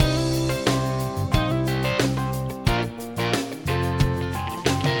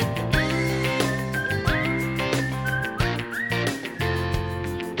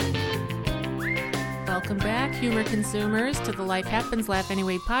consumers, to the Life Happens, Laugh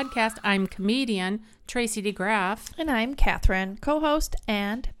Anyway podcast. I'm comedian Tracy DeGraff. And I'm Catherine, co-host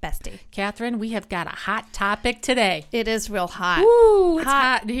and bestie. Catherine, we have got a hot topic today. It is real hot. Ooh, it's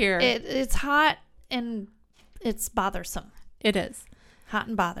hot here. It's hot and it's bothersome. It is. Hot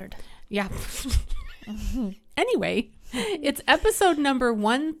and bothered. Yeah. Anyway, it's episode number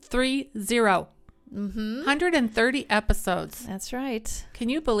 130. 130 episodes. That's right. Can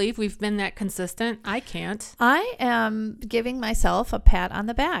you believe we've been that consistent? I can't. I am giving myself a pat on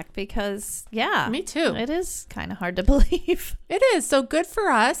the back because, yeah. Me too. It is kind of hard to believe. It is. So good for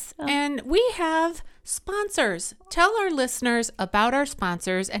us. And we have sponsors. Tell our listeners about our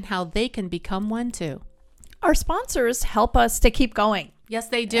sponsors and how they can become one too. Our sponsors help us to keep going. Yes,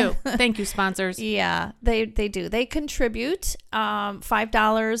 they do. Thank you, sponsors. Yeah, they do. They contribute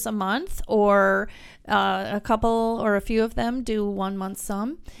 $5 a month, or a couple or a few of them do 1 month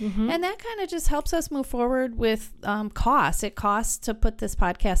sum. Mm-hmm. And that kind of just helps us move forward with costs. It costs to put this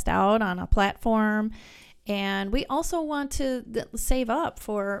podcast out on a platform. And we also want to save up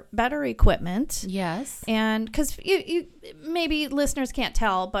for better equipment. Yes. And because you maybe listeners can't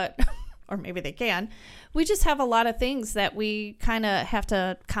tell, but... or maybe they can. We just have a lot of things that we kind of have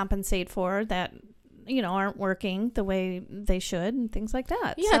to compensate for that, aren't working the way they should and things like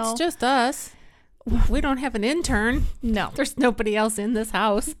that. Yeah, so, it's just us. We don't have an intern. No. There's nobody else in this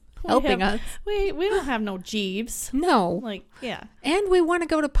house helping us. We don't have no Jeeves. No. Yeah. And we want to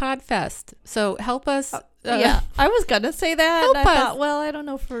go to Podfest. So help us. Yeah, I was going to say that. Help and I us. thought, well, I don't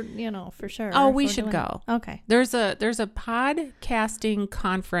know for sure. Oh, we should go. Okay. There's a podcasting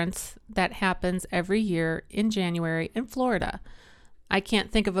conference that happens every year in January in Florida. I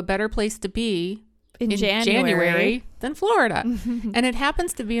can't think of a better place to be in January than Florida. And it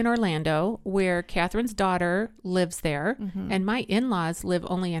happens to be in Orlando, where Catherine's daughter lives there, and my in-laws live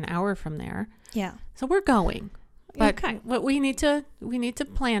only an hour from there. Yeah. So we're going. But okay. What we need to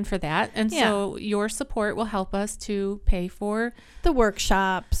plan for that, and so your support will help us to pay for the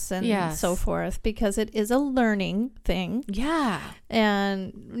workshops and yes. so forth, because it is a learning thing. Yeah,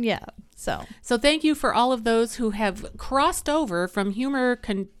 and yeah, so thank you for all of those who have crossed over from humor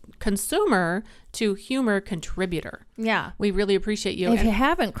consumer to humor contributor. Yeah, we really appreciate you. If you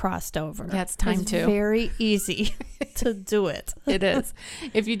haven't crossed over, that's time to. It's very easy to do it. It is.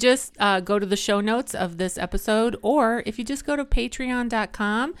 If you just go to the show notes of this episode, or if you just go to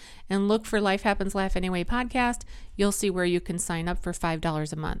patreon.com and look for Life Happens, Laugh Anyway podcast, you'll see where you can sign up for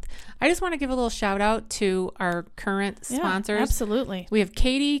 $5 a month. I just want to give a little shout out to our current sponsors. Yeah, absolutely. We have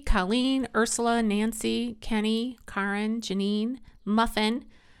Katie, Colleen, Ursula, Nancy, Kenny, Karen, Janine, Muffin,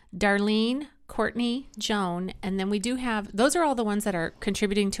 Darlene, Courtney, Joan, and then we do have, those are all the ones that are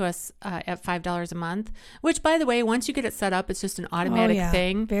contributing to us at $5 a month, which, by the way, once you get it set up, it's just an automatic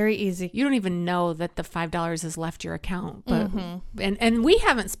thing. Very easy. You don't even know that the $5 has left your account. But and we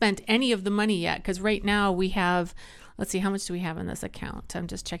haven't spent any of the money yet, because right now we have, let's see, how much do we have in this account? I'm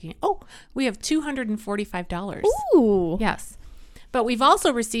just checking. Oh, we have $245. Ooh. Yes. But we've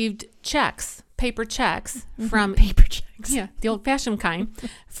also received paper checks from paper checks. Yeah, the old-fashioned kind,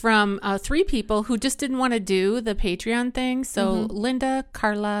 from 3 people who just didn't want to do the Patreon thing. So Linda,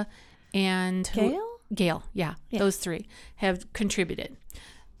 Carla, and Gail. Yeah, those 3 have contributed.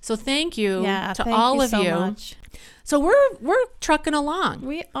 So thank you to all of you. Much. So we're trucking along.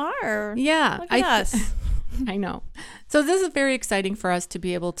 We are. Yeah, Look at us. I know. So this is very exciting for us to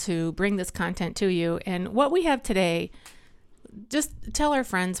be able to bring this content to you. And what we have today, just tell our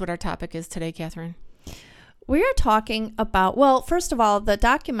friends what our topic is today, Catherine. We are talking about, well, first of all, the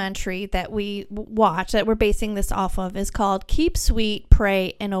documentary that we watch, that we're basing this off of, is called Keep Sweet,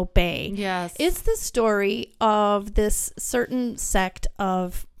 Pray, and Obey. Yes. It's the story of this certain sect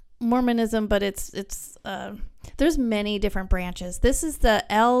of Mormonism, but it's there's many different branches. This is the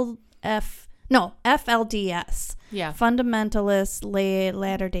FLDS. Yeah. Fundamentalist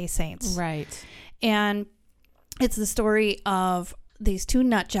Latter-day Saints. Right. And it's the story of these 2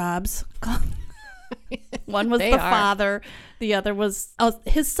 nut jobs. One was the father, the other was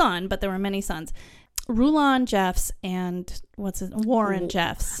his son, but there were many sons. Rulon Jeffs and Warren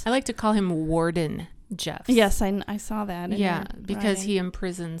Jeffs. I like to call him Warden Jeffs. Yes, I saw that. Yeah, because he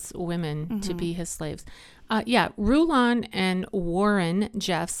imprisons women to be his slaves. Rulon and Warren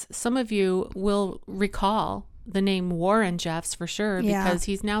Jeffs. Some of you will recall the name Warren Jeffs for sure, because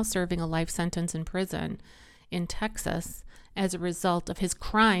he's now serving a life sentence in prison in Texas as a result of his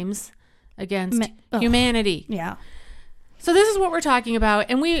crimes against humanity. Yeah. So this is what we're talking about.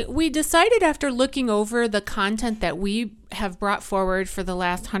 And we decided, after looking over the content that we have brought forward for the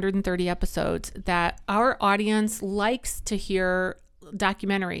last 130 episodes, that our audience likes to hear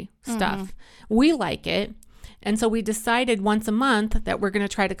documentary stuff. We like it. And so we decided once a month that we're going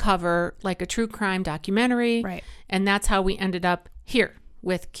to try to cover like a true crime documentary. Right. And that's how we ended up here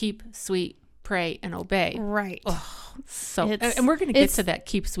with Keep Sweet, Pray, and Obey. Right. Oh, and we're going to get to that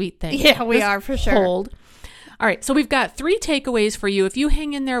keep sweet thing. Yeah, we are for sure. Hold. All right. So we've got 3 takeaways for you. If you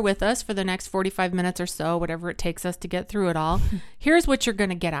hang in there with us for the next 45 minutes or so, whatever it takes us to get through it all, here's what you're going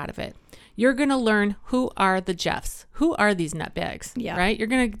to get out of it. You're going to learn who are the Jeffs. Who are these nutbags? Yeah. Right? You're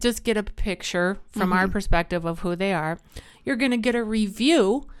going to just get a picture from our perspective of who they are. You're going to get a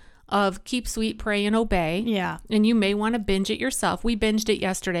review of Keep Sweet, Pray, and Obey. Yeah. And you may want to binge it yourself. We binged it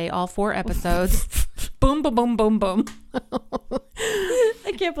yesterday, all 4 episodes. Boom, boom, boom, boom, boom.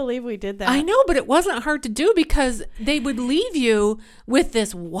 I can't believe we did that. I know, but it wasn't hard to do because they would leave you with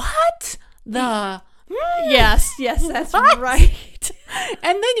this, what? Yes, that's right.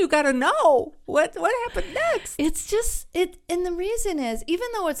 And then you got to know what happened next. It's just, and the reason is, even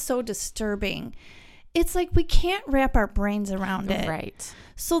though it's so disturbing, it's like we can't wrap our brains around it. Right.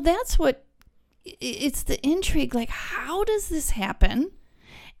 So that's what, it's the intrigue, like, how does this happen?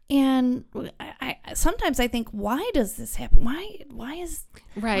 And I sometimes I think, why does this happen? Why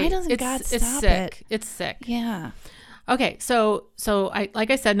doesn't God stop it? It's sick. Yeah. Okay, so like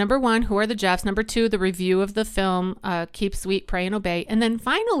I said, number 1, who are the Jeffs? Number 2, the review of the film, Keep Sweet, Pray, and Obey. And then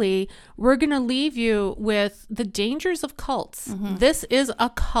finally, we're going to leave you with the dangers of cults. This is a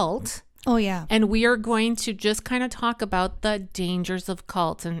cult. Oh, yeah. And we are going to just kind of talk about the dangers of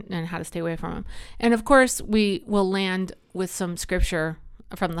cults and how to stay away from them. And of course, we will land with some scripture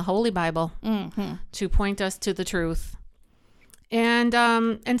from the Holy Bible to point us to the truth. And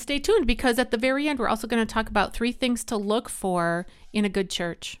stay tuned, because at the very end, we're also going to talk about 3 things to look for in a good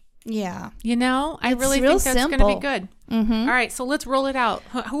church. Yeah. You know, I really think that's going to be good. All right, so let's roll it out.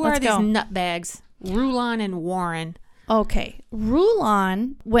 Who are these nutbags? Rulon and Warren. Okay.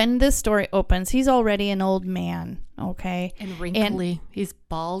 Rulon, when this story opens, he's already an old man. Okay. And wrinkly. He's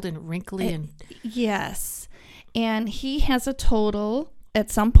bald and wrinkly. Yes. And he has a total at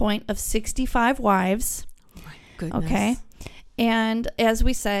some point of 65 wives. Oh my goodness. Okay. And as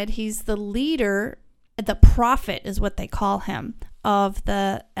we said, he's the leader, the prophet is what they call him, of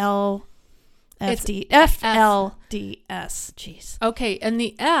the FLDS. Jeez. Okay. And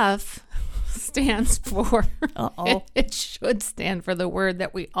the F stands for, it should stand for the word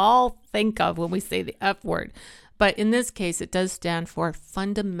that we all think of when we say the F word. But in this case, it does stand for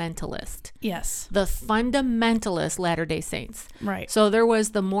fundamentalist. Yes. The fundamentalist Latter-day Saints. Right. So there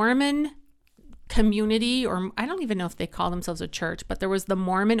was the Mormon community, or I don't even know if they call themselves a church, but there was the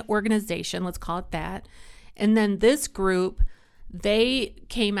Mormon organization, let's call it that. And then this group, they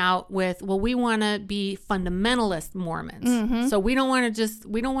came out with, well, we want to be fundamentalist Mormons. So we don't want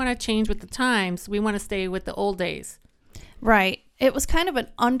to change with the times. We want to stay with the old days. Right. It was kind of an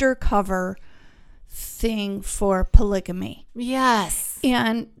undercover thing for polygamy. Yes.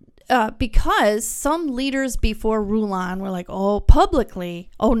 And because some leaders before Rulon were like, publicly,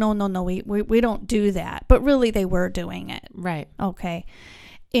 no, we don't do that. But really they were doing it. Right. Okay.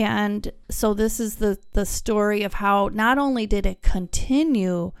 And so this is the story of how not only did it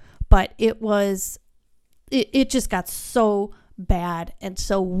continue, but it just got so bad and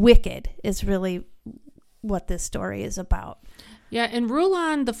so wicked is really what this story is about. Yeah, and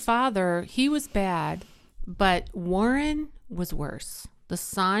Rulon, the father, he was bad, but Warren was worse. The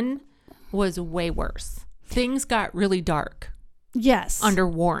son was way worse. Things got really dark. Yes. Under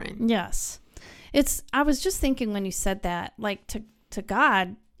Warren. Yes. I was just thinking when you said that, like to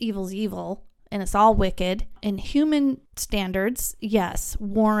God, evil's evil, and it's all wicked. In human standards, yes,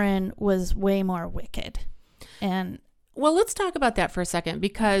 Warren was way more wicked. And well, let's talk about that for a second,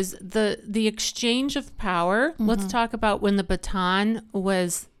 because the exchange of power, let's talk about when the baton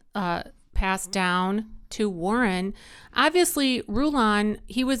was passed down to Warren. Obviously, Rulon,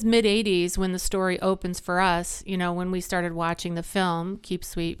 he was mid-80s when the story opens for us, when we started watching the film, Keep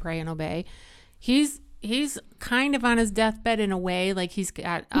Sweet, Pray, and Obey. He's kind of on his deathbed in a way, like he's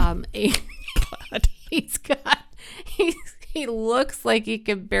got he looks like he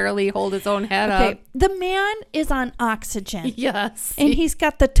can barely hold his own head up. The man is on oxygen. Yes. And he's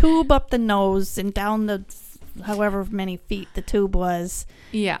got the tube up the nose and down the however many feet the tube was.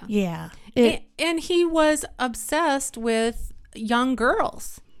 Yeah. Yeah. And he was obsessed with young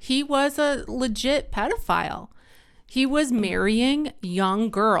girls. He was a legit pedophile. He was marrying young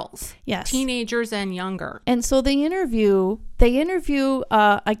girls. Yes. Teenagers and younger. And so they interview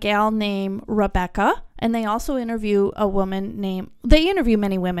a gal named Rebecca, and they also interview they interview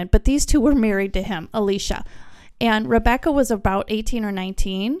many women, but these 2 were married to him, Alicia. And Rebecca was about 18 or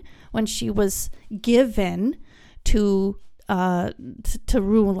 19 when she was given to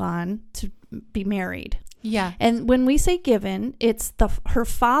Rulon to be married. Yeah. And when we say given, it's her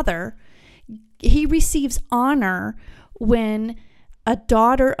father. He receives honor when a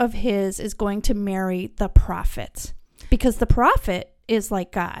daughter of his is going to marry the prophet, because the prophet is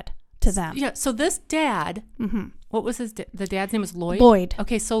like God to them. Yeah. So this dad, what was the dad's name was Lloyd? Lloyd.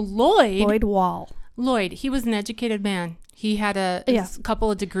 Okay. So Lloyd Wall. Lloyd, he was an educated man. He had a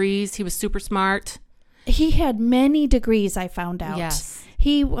couple of degrees. He was super smart. He had many degrees, I found out. Yes.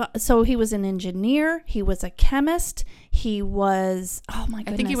 He was an engineer. He was a chemist. He was, oh my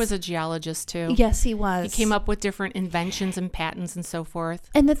goodness. I think he was a geologist too. Yes, he was. He came up with different inventions and patents and so forth.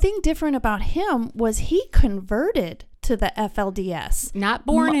 And the thing different about him was he converted to the FLDS. Not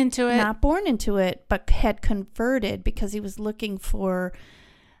born into it, but had converted because he was looking for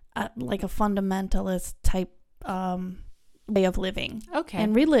like a fundamentalist type way of living. Okay.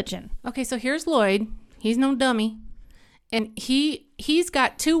 And religion. Okay, so here's Lloyd. He's no dummy. And he's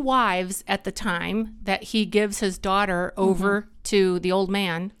got 2 wives at the time that he gives his daughter over to the old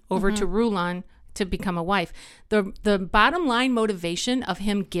man, over to Rulon to become a wife. The bottom line motivation of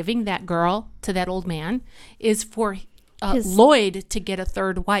him giving that girl to that old man is for Lloyd to get a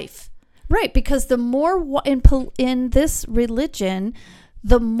 3rd wife. Right, because the more in this religion,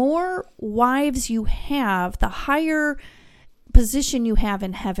 the more wives you have, the higher position you have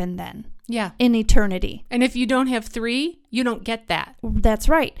in heaven then. Yeah. In eternity. And if you don't have 3, you don't get that. That's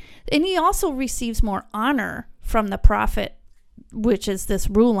right. And he also receives more honor from the prophet, which is this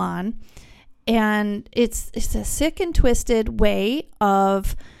Rulon. And it's a sick and twisted way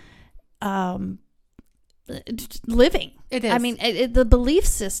of living. It is. I mean, the belief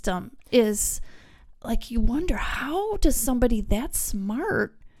system is like, you wonder, how does somebody that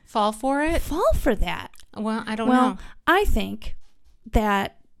smart fall for that? Well, I don't know. Well, I think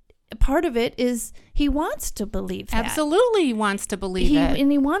that part of it is he wants to believe that. Absolutely, he wants to believe it.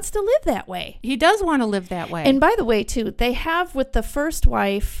 And he wants to live that way. He does want to live that way. And by the way, too, they have with the first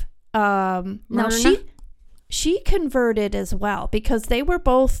wife, now she converted as well, because they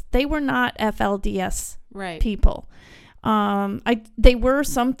were not FLDS people. They were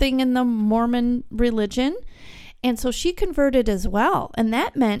something in the Mormon religion. And so she converted as well. And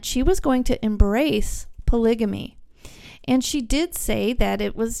that meant she was going to embrace polygamy. And she did say that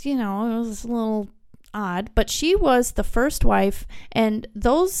it was, it was a little odd, but she was the first wife, and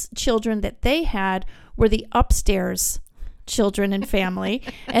those children that they had were the upstairs children and family,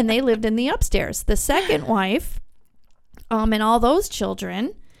 and they lived in the upstairs. The second wife, and all those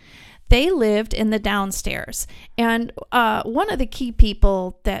children, they lived in the downstairs. And one of the key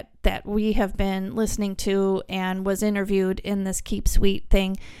people that we have been listening to and was interviewed in this Keep Sweet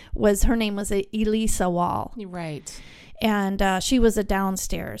thing her name was Elisa Wall. Right. And she was a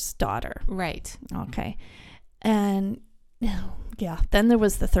downstairs daughter. Right. Okay. And yeah, then there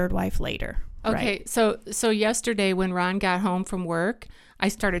was the 3rd wife later. Okay. Right? So yesterday when Ron got home from work, I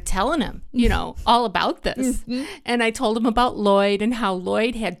started telling him, all about this. Mm-hmm. And I told him about Lloyd and how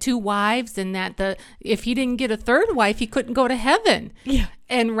Lloyd had 2 wives, and that if he didn't get a 3rd wife, he couldn't go to heaven. Yeah.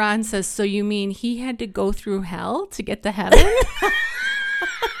 And Ron says, so you mean he had to go through hell to get to heaven?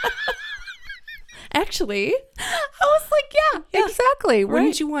 Actually, I was like, yeah, exactly. Right.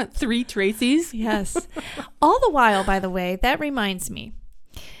 Wouldn't you want 3 Tracys? Yes. All the while, by the way, that reminds me.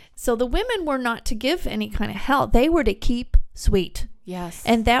 So the women were not to give any kind of hell. They were to keep sweet. Yes.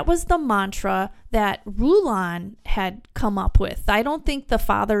 And that was the mantra that Rulon had come up with. I don't think the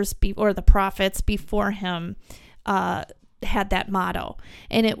fathers or the prophets before him had that motto.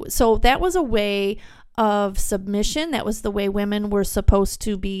 And so that was a way of submission. That was the way women were supposed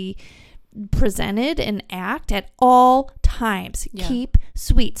to be presented and act at all times. Yeah. Keep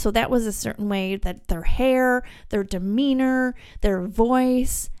sweet. So that was a certain way that their hair, their demeanor, their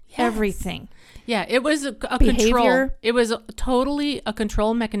voice, everything. Yeah, it was a control. It was totally a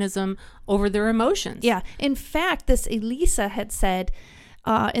control mechanism over their emotions. Yeah. In fact, this Elisa had said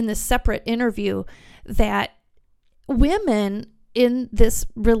in this separate interview that women in this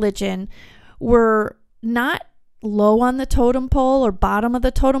religion were not low on the totem pole or bottom of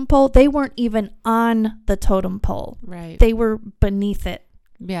the totem pole. They weren't even on the totem pole. Right. They were beneath it.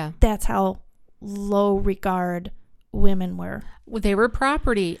 Yeah. That's how low regard women were. They were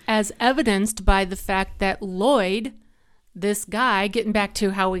property, as evidenced by the fact that Lloyd, this guy, getting back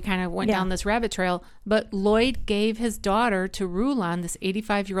to how we kind of went down this rabbit trail, but Lloyd gave his daughter to Rulon, this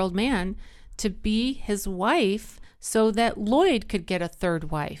 85-year-old man, to be his wife so that Lloyd could get a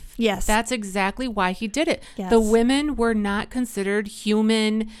 3rd wife. Yes. That's exactly why he did it. Yes. The women were not considered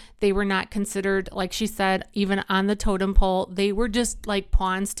human. They were not considered, like she said, even on the totem pole. They were just like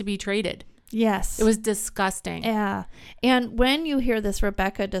pawns to be traded. Yes. It was disgusting. Yeah. And when you hear this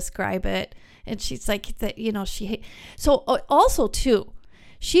Rebecca describe it, And she's like, that, so also too,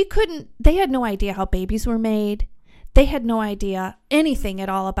 they had no idea how babies were made. They had no idea anything at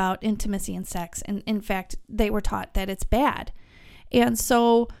all about intimacy and sex. And in fact, they were taught that it's bad. And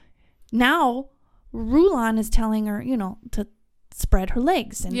so now Rulon is telling her, to spread her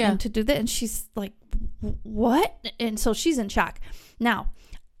legs and to do that. And she's like, what? And so she's in shock. Now,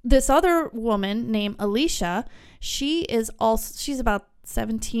 this other woman named Alicia, she's about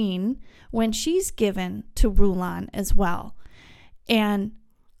 17 when she's given to Rulon as well. And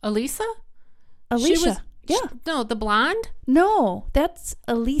Alicia? No, the blonde? No, that's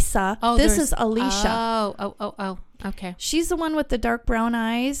Elisa. Oh, this is Alicia. Oh, okay. She's the one with the dark brown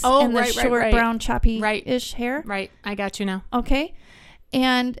eyes and the short brown choppy-ish hair. Right, I got you now. Okay.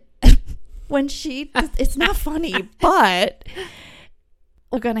 And when it's not funny, but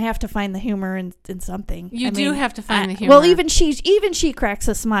we're going to have to find the humor in something. You do have to find the humor. Well, even she cracks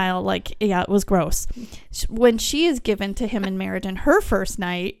a smile like, yeah, it was gross. When she is given to him in marriage in her first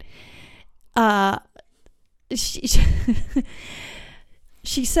night, she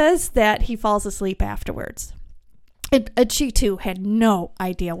says that he falls asleep afterwards. And she too had no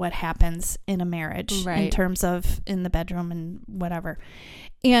idea what happens in a marriage in terms of in the bedroom and whatever.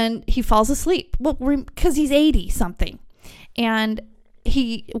 And he falls asleep. Well, because he's 80 something. And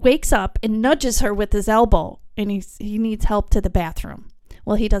he wakes up and nudges her with his elbow, and he needs help to the bathroom.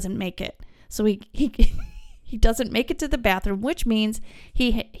 Well, he doesn't make it. So he doesn't make it to the bathroom, which means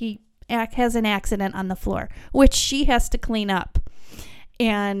he has an accident on the floor, which she has to clean up.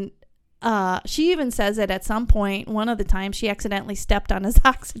 And she even says that at some point, one of the times, she accidentally stepped on his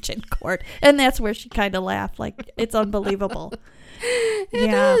oxygen cord. And that's where she kind of laughed. Like, it's unbelievable.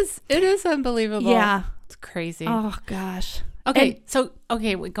 It is unbelievable. Yeah. It's crazy. Oh, gosh. Okay.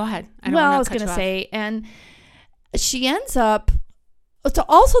 Wait, go ahead. I was going to say, and she ends up, so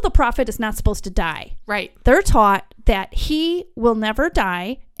also the prophet is not supposed to die. Right. They're taught that he will never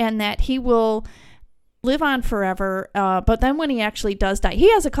die and that he will live on forever. But then when he actually does die,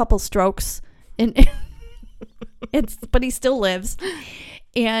 he has a couple strokes, but he still lives.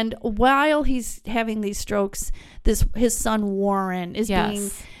 And while he's having these strokes, his son Warren is being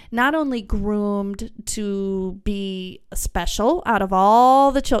not only groomed to be special out of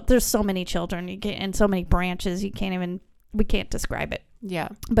all the children. There's so many children and so many branches. We can't describe it. Yeah.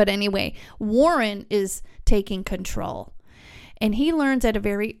 But anyway, Warren is taking control. And he learns at a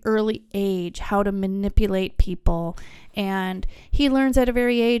very early age how to manipulate people. And he learns at a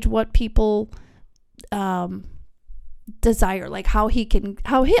very age what people desire, like how he can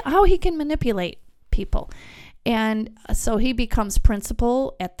manipulate people. And so he becomes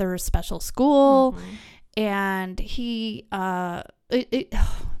principal at their special school. Mm-hmm. And he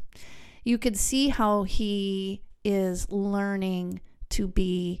you could see how he is learning to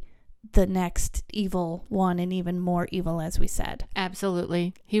be the next evil one and even more evil, as we said.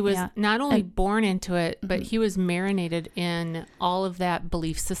 Absolutely. He was not only born into it, but he was marinated in all of that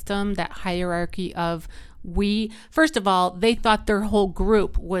belief system, that hierarchy of first of all, they thought their whole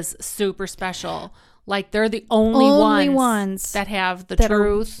group was super special. Like they're the only ones that have the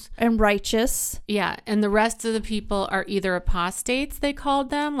truth and righteous. Yeah. And the rest of the people are either apostates, they called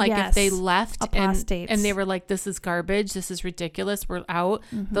them. Like if they left and they were like, this is garbage, this is ridiculous, we're out.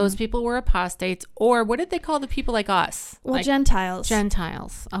 Mm-hmm. Those people were apostates. Or what did they call the people like us? Well, like, Gentiles.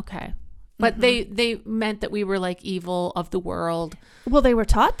 Gentiles. Okay. But they meant that we were like evil of the world. Well, they were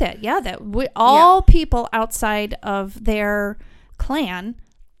taught that. Yeah. That all people outside of their clan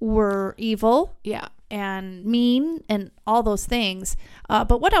were evil, and mean, and all those things.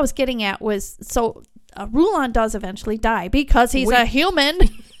 But what I was getting at was, so Rulon does eventually die because he's a human.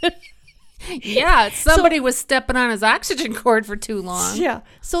 Somebody was stepping on his oxygen cord for too long. Yeah.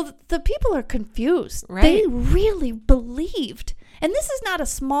 So the people are confused. Right. They really believed. And this is not a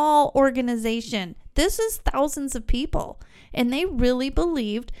small organization. This is thousands of people. And they really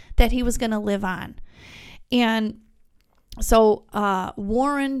believed that he was going to live on. And so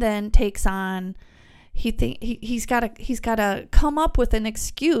Warren then takes on, he's got to come up with an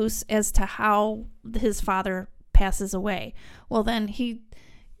excuse as to how his father passes away. Well, then he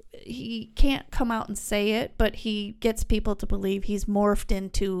can't come out and say it, but he gets people to believe he's morphed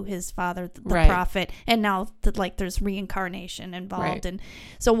into his father, the prophet, and now there's reincarnation involved. Right. And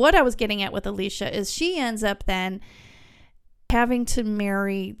so what I was getting at with Alicia is she ends up then having to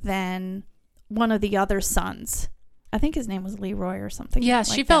marry then one of the other sons. I think his name was Leroy or something. Yeah,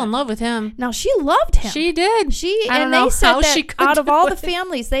 she fell in love with him. Now, she loved him. She did. They said that out of all the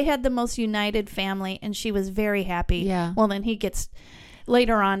families, they had the most united family, and she was very happy. Yeah. Well, then he gets,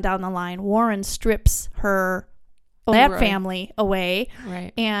 later on down the line, Warren strips her that family away,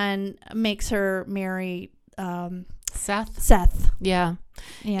 right, and makes her marry Seth. Yeah.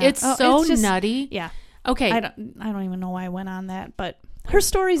 It's so just nutty. Yeah. Okay. I don't even know why I went on that, but her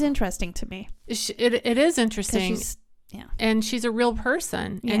story's interesting to me. It is interesting. Yeah. And she's a real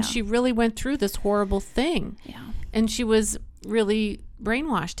person. Yeah. And she really went through this horrible thing. Yeah. And she was really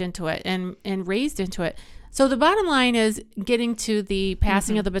brainwashed into it and raised into it. So the bottom line is, getting to the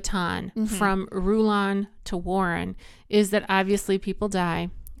passing of the baton from Rulon to Warren, is that obviously people die,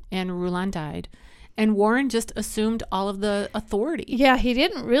 and Rulon died. And Warren just assumed all of the authority. Yeah, he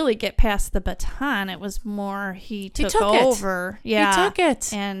didn't really get past the baton. It was more he took over. Yeah, he took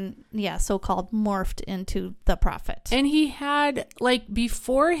it. And so-called morphed into the prophet. And he had,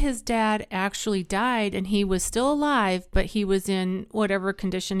 before his dad actually died, and he was still alive, but he was in whatever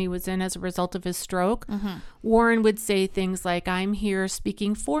condition he was in as a result of his stroke, Warren would say things like, "I'm here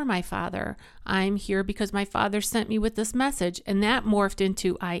speaking for my father. I'm here because my father sent me with this message." And that morphed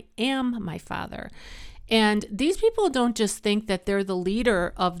into, "I am my father." And these people don't just think that they're the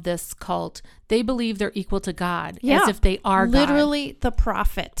leader of this cult. They believe they're equal to God, as if they are God. Literally the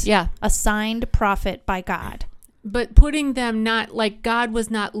prophet. Yeah. Assigned prophet by God. But putting them not, like God was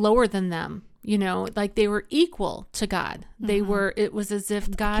not lower than them, like they were equal to God. They were, it was as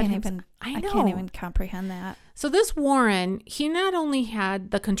if God. I can't even comprehend that. So this Warren, he not only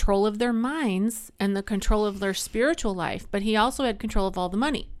had the control of their minds and the control of their spiritual life, but he also had control of all the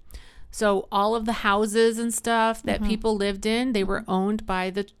money. So all of the houses and stuff that people lived in, they were owned by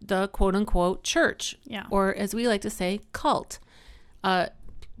the quote unquote church, or as we like to say, cult.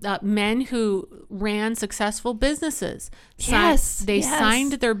 Men who ran successful businesses. They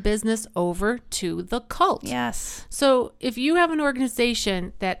signed their business over to the cult. Yes. So if you have an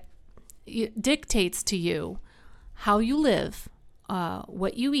organization that dictates to you how you live,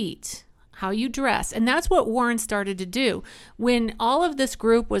 what you eat, how you dress. And that's what Warren started to do. When all of this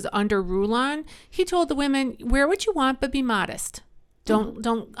group was under Rulon, he told the women, wear what you want, but be modest.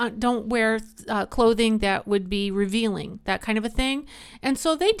 Don't wear clothing that would be revealing, that kind of a thing. And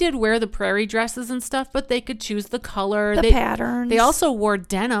so they did wear the prairie dresses and stuff, but they could choose the color, the patterns. They also wore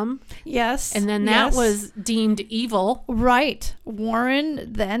denim. Yes. And then that was deemed evil. Right. Warren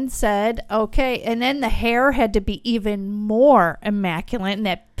then said, okay. And then the hair had to be even more immaculate. And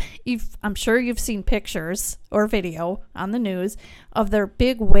that I'm sure you've seen pictures or video on the news of their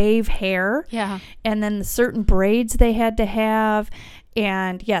big wave hair. Yeah. And then the certain braids they had to have.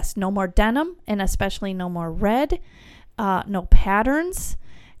 And yes, no more denim, and especially no more red, no patterns.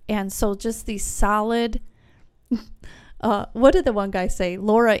 And so just these solid, what did the one guy say?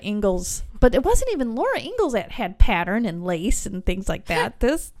 Laura Ingalls. But it wasn't even Laura Ingalls that had pattern and lace and things like that.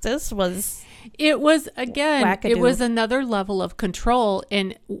 This was... It was, again, wackadoo. It was another level of control.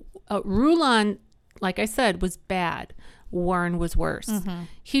 And Rulon, like I said, was bad. Warren was worse.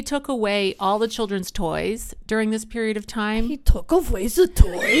 He took away all the children's toys during this period of time. He took away the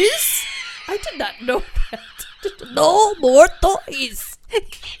toys? I did not know that. No more toys.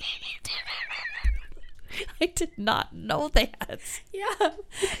 I did not know that. Yeah.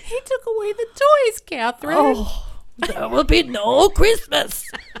 He took away the toys, Catherine. Oh, there will be no Christmas.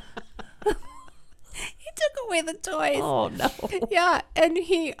 Took away the toys. Oh no. Yeah, and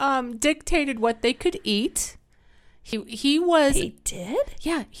he dictated what they could eat. He was... He did?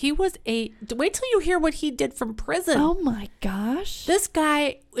 Yeah, he was a... Wait till you hear what he did from prison. Oh my gosh. This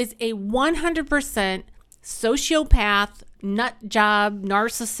guy is a 100% sociopath, nut job,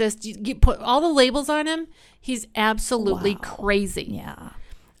 narcissist. You put all the labels on him. He's absolutely crazy. Yeah.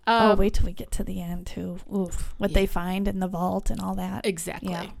 Wait till we get to the end too. Oof. What they find in the vault and all that.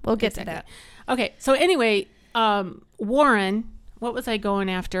 Exactly. Yeah, we'll get to that. Okay. So anyway, Warren, what was I going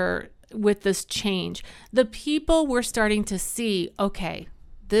after with this change? The people were starting to see, okay,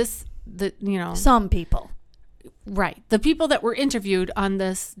 some people. Right. The people that were interviewed on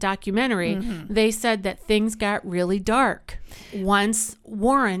this documentary, they said that things got really dark once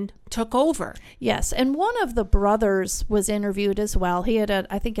Warren took over. Yes. And one of the brothers was interviewed as well. He had,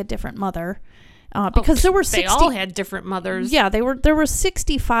 I think, a different mother. Because there were 60. They all had different mothers. Yeah, there were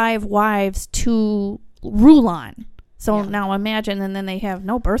 65 wives to Rulon. So now imagine, and then they have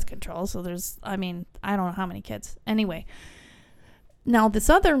no birth control. So there's, I don't know how many kids. Anyway. Now this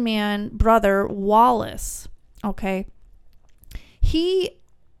other brother, Wallace, okay, he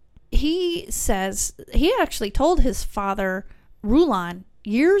says he actually told his father, Rulon,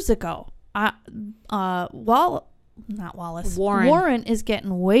 years ago, Warren is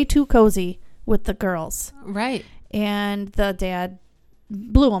getting way too cozy with the girls. Right. And the dad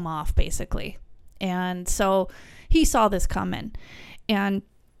blew him off, basically. And so he saw this coming. And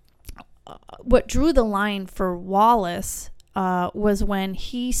what drew the line for Wallace was when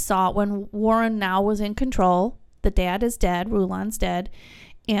Warren now was in control. The dad is dead. Rulon's dead.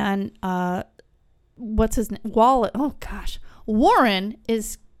 And what's his name? Warren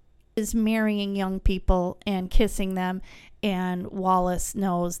is marrying young people and kissing them. And Wallace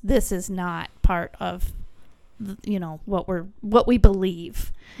knows this is not part of, what we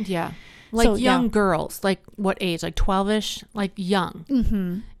believe. Yeah. Like young girls, like what age? Like 12-ish, like young.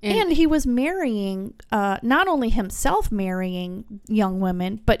 Mm-hmm. And he was marrying, not only himself marrying young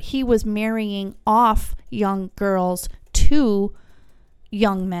women, but he was marrying off young girls to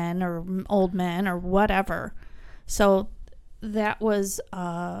young men or old men or whatever. So that was,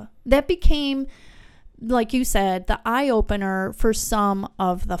 that became, like you said, the eye-opener for some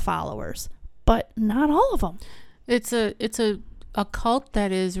of the followers, but not all of them. It's a cult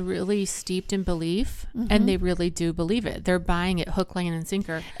that is really steeped in belief, and they really do believe it. They're buying it hook, line, and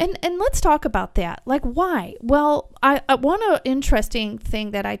sinker. And let's talk about that. Like, why? Well, one interesting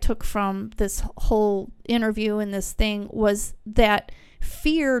thing that I took from this whole interview and this thing was that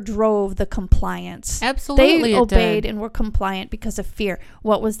fear drove the compliance. Absolutely, they obeyed and were compliant because of fear.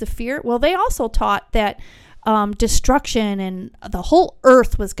 What was the fear? Well, they also taught that destruction and the whole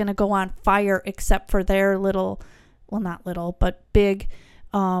earth was going to go on fire except for their little, well, not little, but big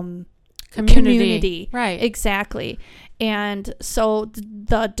community. Right. Exactly. And so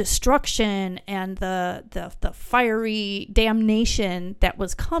the destruction and the fiery damnation that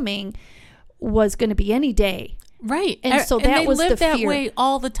was coming was going to be any day. Right. And so that was the fear. They live that way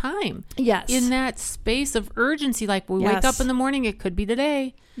all the time. Yes. In that space of urgency, like we wake up in the morning, it could be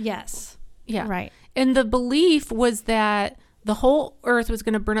today. Yes. Yeah. Right. And the belief was that the whole earth was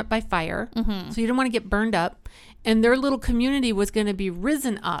going to burn up by fire. Mm-hmm. So you didn't want to get burned up. And their little community was going to be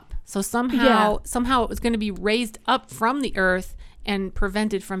risen up. So somehow it was going to be raised up from the earth and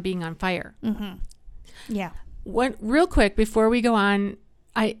prevented from being on fire. Mm-hmm. Yeah. Real quick, before we go on,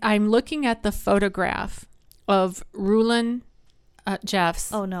 I'm looking at the photograph of Rulon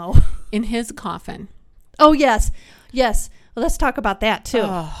Jeffs. Oh, no. In his coffin. Oh, yes. Yes. Well, let's talk about that, too.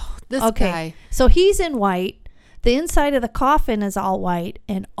 Oh, this guy. So he's in white. The inside of the coffin is all white,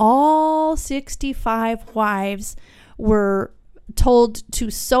 and all 65 wives were told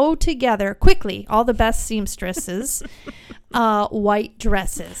to sew together quickly, all the best seamstresses, white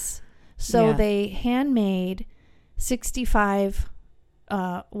dresses. So they handmade 65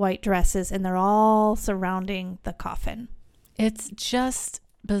 white dresses, and they're all surrounding the coffin. It's just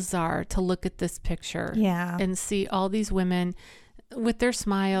bizarre to look at this picture and see all these women with their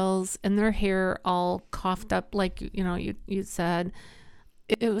smiles and their hair all coughed up, like you said.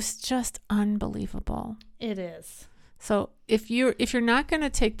 It was just unbelievable. It is. So if you're not going to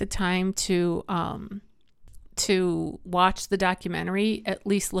take the time to watch the documentary, at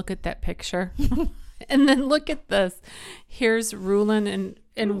least look at that picture. And then look at this. Here's Rulon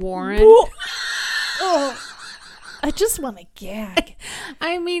and Warren. Oh, I just want to gag.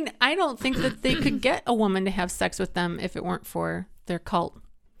 I mean, I don't think that they could get a woman to have sex with them if it weren't for their cult.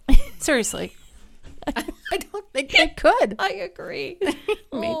 Seriously. I don't think they could. I agree. I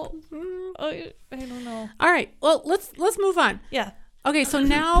don't know. All right. Well, let's move on. Yeah. Okay, so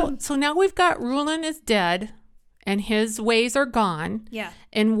now we've got Rulon is dead and his ways are gone. Yeah.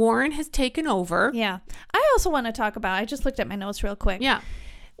 And Warren has taken over. Yeah. I also want to talk about, I just looked at my notes real quick. Yeah.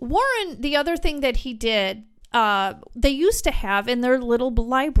 Warren, the other thing that he did, they used to have in their little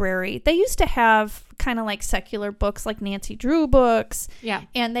library, they used to have kind of like secular books, like Nancy Drew books. Yeah.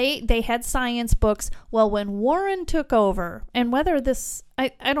 And they had science books. Well, when Warren took over, and whether this, I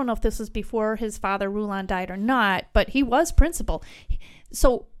don't know if this was before his father Rulon died or not, but he was principal.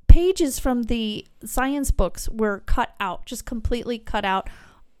 So pages from the science books were cut out, just completely cut out.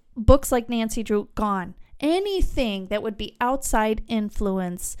 Books like Nancy Drew, gone. Anything that would be outside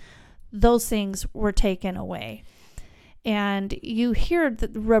influence, those things were taken away. And you hear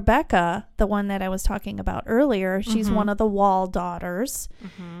that Rebecca, the one that I was talking about earlier, she's one of the Wall daughters.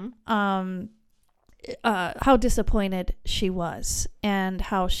 Mm-hmm. How disappointed she was and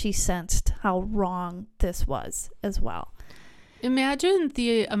how she sensed how wrong this was as well. Imagine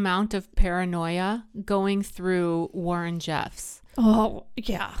the amount of paranoia going through Warren Jeffs. Oh,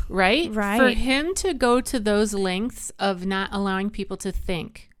 yeah. Right? Right. For him to go to those lengths of not allowing people to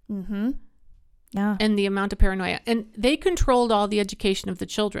think. Mm-hmm. Yeah. And the amount of paranoia. And they controlled all the education of the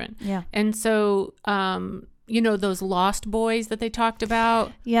children. Yeah. And so, those lost boys that they talked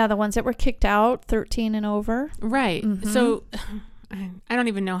about. Yeah, the ones that were kicked out, 13 and over. Right. Mm-hmm. So I don't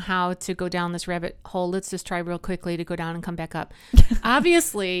even know how to go down this rabbit hole. Let's just try real quickly to go down and come back up.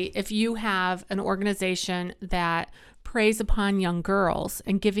 Obviously, if you have an organization that preys upon young girls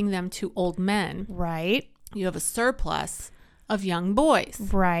and giving them to old men, Right. you have a surplus of young boys.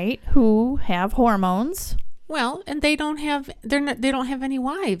 Right. Who have hormones. Well, and they don't have any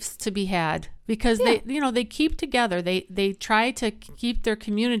wives to be had because they keep together. They try to keep their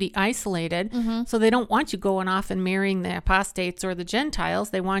community isolated. So they don't want you going off and marrying the apostates or the Gentiles.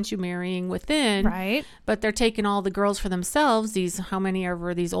 They want you marrying within. Right. But they're taking all the girls for themselves. How many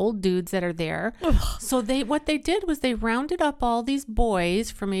are these old dudes that are there? Ugh. So what they did was they rounded up all these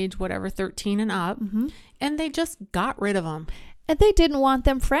boys from age 13 and up, and they just got rid of them. And they didn't want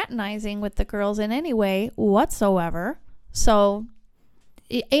them fraternizing with the girls in any way whatsoever. So,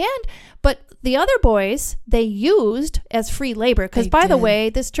 but the other boys, they used as free labor. Because, by the way,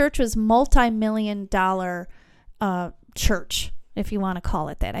 this church was multi-million-dollar church, if you want to call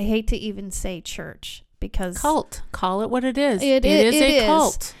it that. I hate to even say church because... Cult. Call it what it is. It is a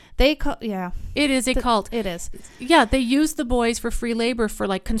cult. It is a cult. It is. Yeah, they used the boys for free labor for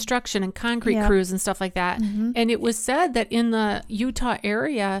like construction and concrete crews and stuff like that. And it was said that in the Utah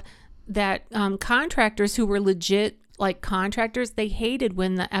area that contractors who were legit like contractors, they hated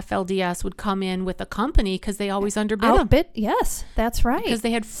when the FLDS would come in with a company because they always underbid them. Yes, that's right. Because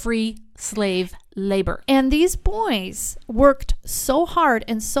they had free slave labor. And these boys worked so hard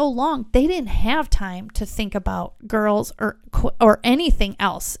and so long, they didn't have time to think about girls or anything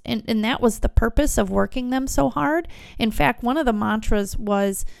else. And that was the purpose of working them so hard. In fact, one of the mantras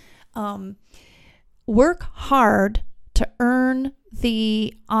was work hard to earn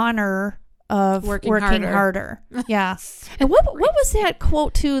the honor of working harder. Yeah. And what was that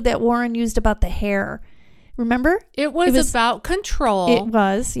quote too that Warren used about the hair? Remember? It was about control. It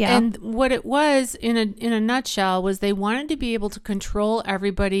was, yeah. And what it was in a nutshell was they wanted to be able to control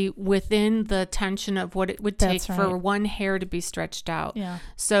everybody within the tension of what it would take for one hair to be stretched out. Yeah.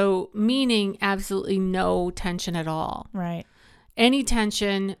 So meaning absolutely no tension at all. Right. Any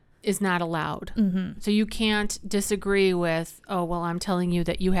tension is not allowed. So you can't disagree with, oh, well, I'm telling you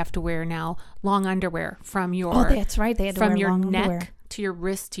that you have to wear now long underwear from your... Oh, that's right. They had to wear long neck underwear. To your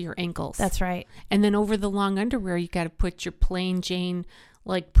wrist to your ankles. That's right. And then over the long underwear, you got to put your plain Jane,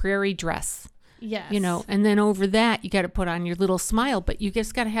 like prairie dress. Yes. And then over that, you got to put on your little smile, but you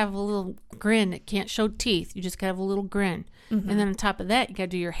just got to have a little grin. It can't show teeth. You just got to have a little grin. And then on top of that, you got to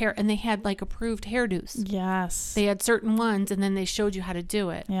do your hair. And they had like approved hairdos. Yes. They had certain ones, and then they showed you how to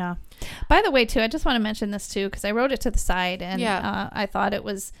do it. Yeah. By the way, too, I just want to mention this, too, because I wrote it to the side, and I thought it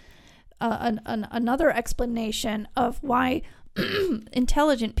was another explanation of why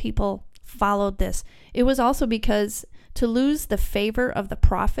intelligent people followed this. It was also because to lose the favor of the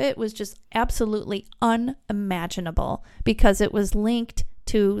prophet was just absolutely unimaginable because it was linked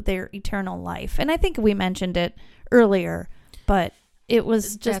to their eternal life. And I think we mentioned it earlier, but it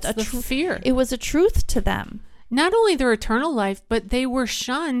was just fear. It was a truth to them. Not only their eternal life, but they were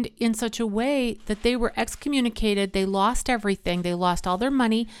shunned in such a way that they were excommunicated. They lost everything. They lost all their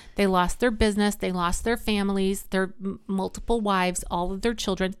money. They lost their business. They lost their families, their multiple wives, all of their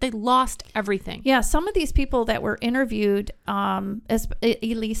children. They lost everything. Yeah, some of these people that were interviewed, as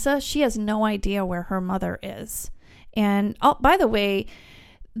Elisa, she has no idea where her mother is. And by the way,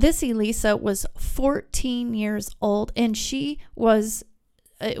 this Elisa was 14 years old, and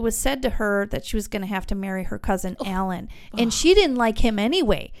it was said to her that she was going to have to marry her cousin Alan. And she didn't like him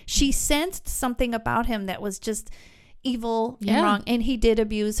anyway. She sensed something about him that was just evil and wrong. And he did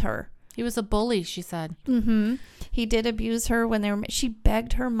abuse her. He was a bully, she said. He did abuse her she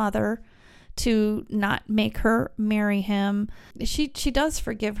begged her mother to not make her marry him. She does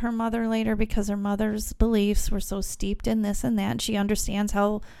forgive her mother later because her mother's beliefs were so steeped in this and that. And she understands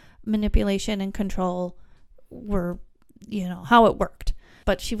how manipulation and control were, how it worked.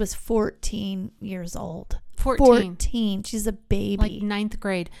 But she was 14 years old. 14. She's a baby. Like 9th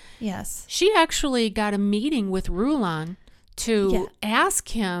grade. Yes. She actually got a meeting with Rulon to ask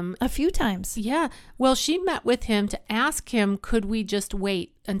him. A few times. Yeah. Well, she met with him to ask him, could we just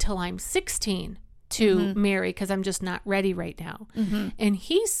wait until I'm 16 to marry? Because I'm just not ready right now. And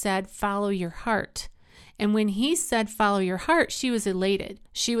he said, follow your heart. And when he said, follow your heart, she was elated.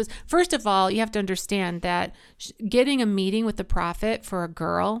 First of all, you have to understand that getting a meeting with the prophet for a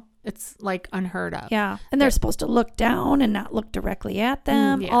girl, it's like unheard of. Yeah. And they're supposed to look down and not look directly at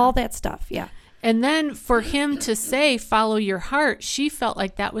them, all that stuff. Yeah. And then for him to say, follow your heart, she felt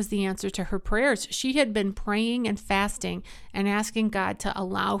like that was the answer to her prayers. She had been praying and fasting and asking God to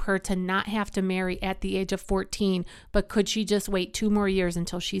allow her to not have to marry at the age of 14, but could she just wait 2 more years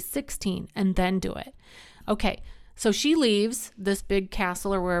until she's 16 and then do it? Okay, so she leaves this big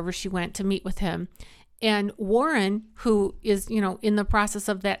castle or wherever she went to meet with him. And Warren, who is, in the process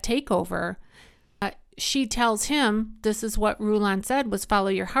of that takeover, she tells him, this is what Rulon said, was follow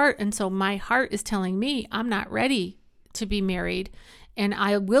your heart. And so my heart is telling me I'm not ready to be married, and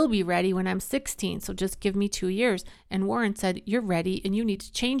I will be ready when I'm 16. So just give me 2 years. And Warren said, you're ready, and you need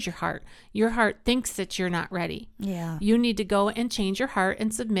to change your heart. Your heart thinks that you're not ready. Yeah. You need to go and change your heart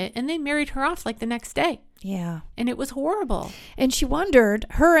and submit. And they married her off like the next day. Yeah. And it was horrible. And she wondered,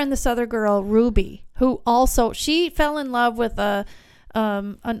 her and this other girl, Ruby, who also, she fell in love with a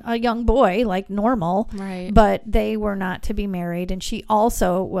young boy, like normal, right? But they were not to be married. And she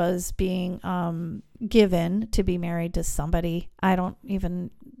also was being given to be married to somebody. I don't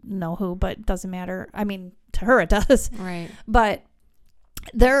even know who, but it doesn't matter. I mean, to her it does. Right. But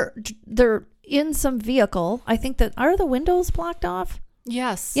they're in some vehicle. I think that, are the windows blocked off?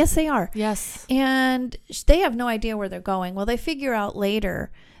 Yes. Yes, they are. Yes. And they have no idea where they're going. Well, they figure out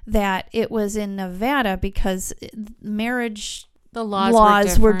later that it was in Nevada because marriage the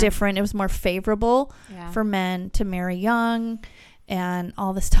laws were different. It was more favorable for men to marry young and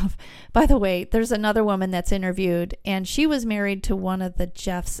all this stuff. By the way, there's another woman that's interviewed, and she was married to one of the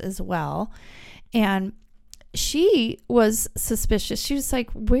Jeffs as well. And she was suspicious. She was like,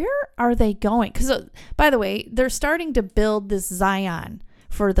 where are they going? Because, by the way, they're starting to build this Zion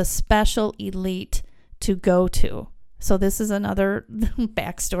for the special elite to go to. So this is another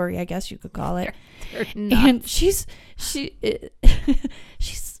backstory, I guess you could call it. And she's trying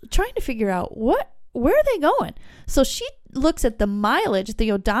to figure out where are they going? So she looks at the mileage,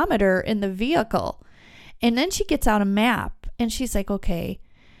 the odometer in the vehicle, and then she gets out a map, and she's like, okay,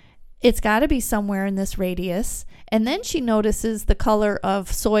 it's got to be somewhere in this radius. And then she notices the color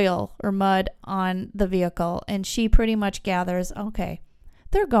of soil or mud on the vehicle, and she pretty much gathers, okay,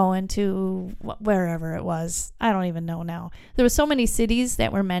 they're going to wherever it was. I don't even know now. There were so many cities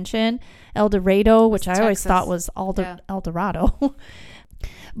that were mentioned. El Dorado, which I always thought was El Dorado.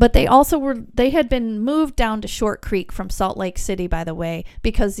 But they had been moved down to Short Creek from Salt Lake City, by the way,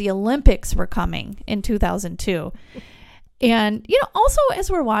 because the Olympics were coming in 2002. And, also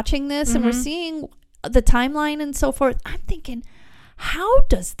as we're watching this and we're seeing the timeline and so forth, I'm thinking, how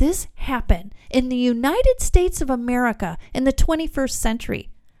does this happen in the United States of America in the 21st century?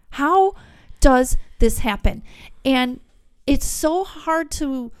 How does this happen? And it's so hard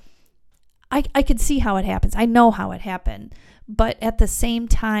to, I could see how it happens. I know how it happened. But at the same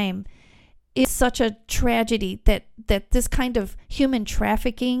time, it's such a tragedy that this kind of human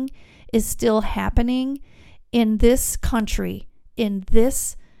trafficking is still happening in this country, in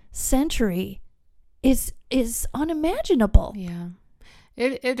this century, is unimaginable. Yeah.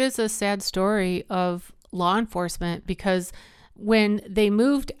 It is a sad story of law enforcement, because when they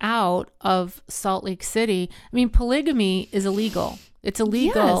moved out of Salt Lake City, I mean, polygamy is illegal. It's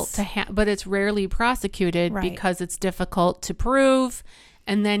illegal but it's rarely prosecuted because it's difficult to prove.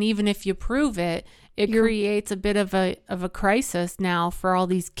 And then even if you prove it, it creates a bit of a crisis now for all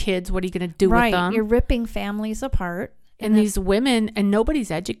these kids. What are you going to do with them? You're ripping families apart. And these women, and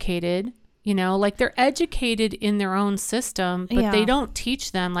nobody's educated, like they're educated in their own system, but they don't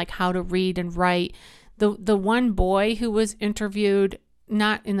teach them like how to read and write. The one boy who was interviewed,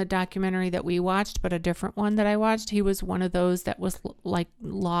 not in the documentary that we watched, but a different one that I watched, he was one of those that was like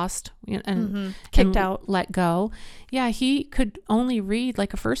lost and kicked out, let go. Yeah, he could only read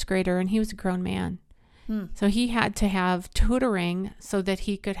like a first grader, and he was a grown man. So he had to have tutoring so that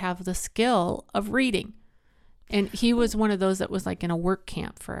he could have the skill of reading. And he was one of those that was like in a work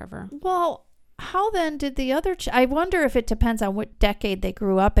camp forever. Well, how then did the other... I wonder if it depends on what decade they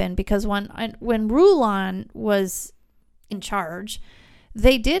grew up in, because when Rulon was in charge,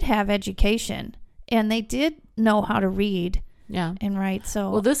 they did have education, and they did know how to read and write.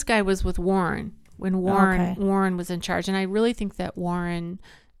 So, well, this guy was with Warren when Warren was in charge. And I really think that Warren...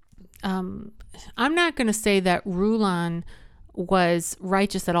 I'm not going to say that Rulon was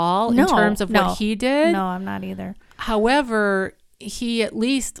righteous at all in terms of what he did. No, I'm not either. However, he at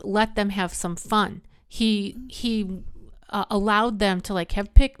least let them have some fun. He allowed them to like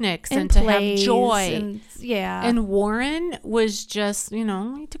have picnics and to have joy. And Warren was just, he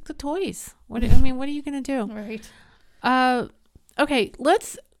took the toys. What are you going to do? Right. Okay,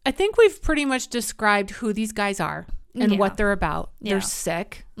 I think we've pretty much described who these guys are and what they're about. They're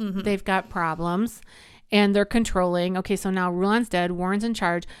sick. They've got problems, and they're controlling. Okay, so now Rulon's dead. Warren's in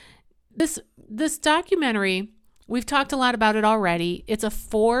charge. This documentary, we've talked a lot about it already. It's a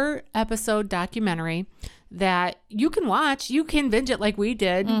 4-episode documentary that you can watch. You can binge it like we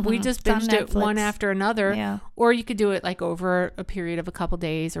did. We just binged it one after another. Yeah. Or you could do it like over a period of a couple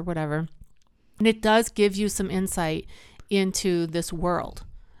days or whatever. And it does give you some insight into this world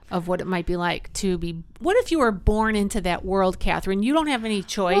of what it might be like to be... What if you were born into that world, Catherine? You don't have any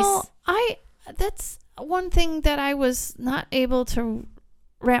choice. Well, that's one thing that I was not able to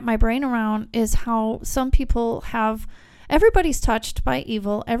wrap my brain around, is how some people everybody's touched by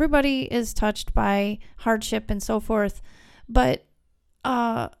evil. Everybody is touched by hardship and so forth. But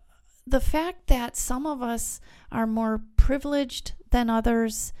the fact that some of us are more privileged than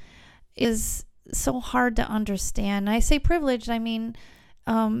others is so hard to understand. And I say privileged, I mean,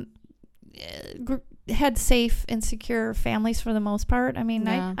 had safe and secure families for the most part. I mean,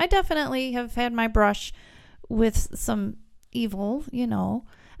 yeah. I definitely have had my brush with some evil,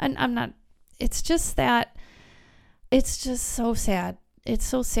 and I'm not, it's just that, it's just so sad. It's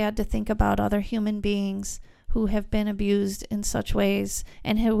so sad to think about other human beings who have been abused in such ways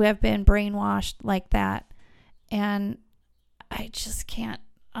and who have been brainwashed like that. And I just can't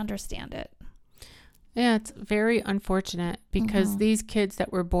understand it. Yeah, it's very unfortunate because these kids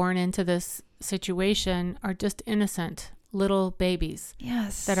that were born into this situation are just innocent little babies.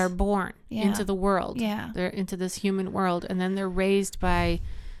 Yes. That are born into the world. Yeah. They're into this human world, and then they're raised by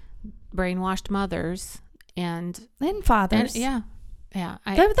brainwashed mothers and fathers. Yeah.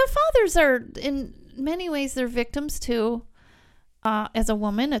 The fathers are, in many ways, they're victims too. As a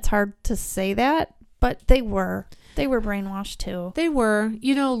woman, it's hard to say that, but they were brainwashed too. They were.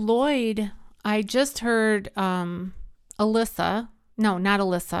 Lloyd, I just heard Rebecca.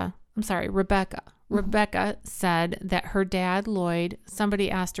 Rebecca said that her dad, Lloyd,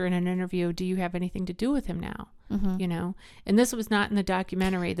 somebody asked her in an interview, do you have anything to do with him now? And this was not in the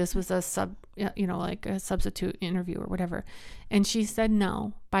documentary. This was a like a substitute interview or whatever. And she said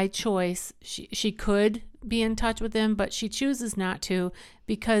no, by choice. She could be in touch with him, but she chooses not to,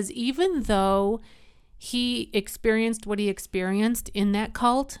 because even though he experienced what he experienced in that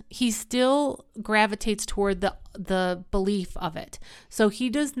cult, he still gravitates toward the belief of it. So he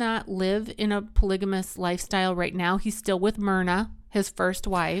does not live in a polygamous lifestyle right now. He's still with Myrna, his first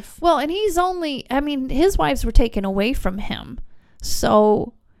wife. Well, and his wives were taken away from him.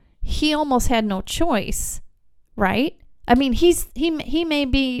 So he almost had no choice, right? I mean, he may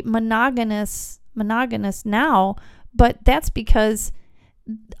be monogamous now, but that's because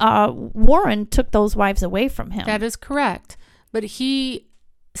Warren took those wives away from him. That is correct. But he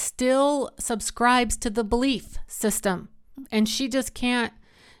still subscribes to the belief system, and she just can't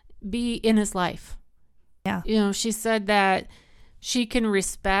be in his life. Yeah. She said that she can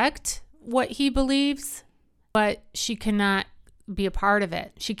respect what he believes, but she cannot be a part of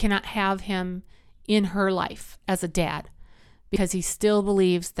it. She cannot have him in her life as a dad, because he still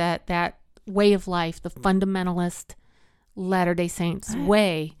believes that way of life, the fundamentalist Latter-day Saints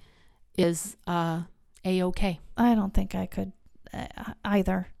way, is A-okay. I don't think I could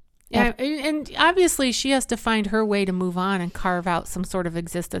either. Yeah, and obviously she has to find her way to move on and carve out some sort of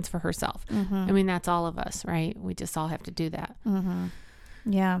existence for herself. I mean, that's all of us, right? We just all have to do that.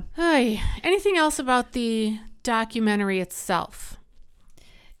 Yeah. Hi. Anything else about the documentary itself?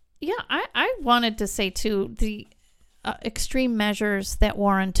 Yeah, I wanted to say too, the extreme measures that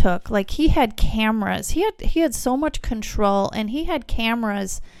Warren took. Like, he had cameras. He had so much control, and he had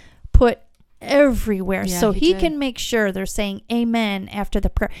cameras put everywhere, so he can make sure they're saying amen after the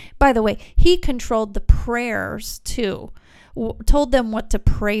prayer. By the way, he controlled the prayers too, told them what to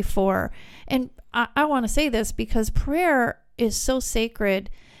pray for. And I want to say this because prayer is so sacred,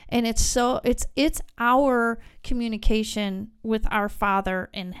 and it's our communication with our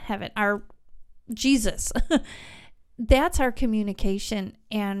Father in heaven, our Jesus. That's our communication.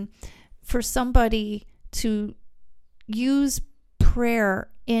 And for somebody to use prayer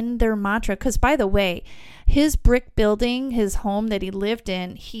in their mantra, because by the way, his brick building, his home that he lived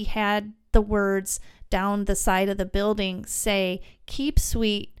in, he had the words down the side of the building say, keep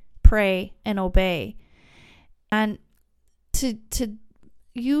sweet, pray, and obey. And to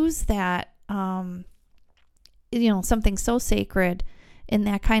use that, something so sacred in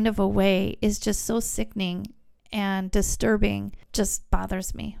that kind of a way is just so sickening and disturbing. Just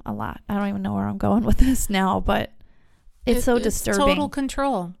bothers me a lot. I don't even know where I'm going with this now, but it's so disturbing. Total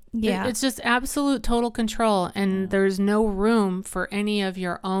control. Yeah. It's just absolute total control. And there's no room for any of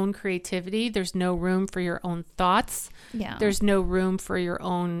your own creativity. There's no room for your own thoughts. Yeah. There's no room for your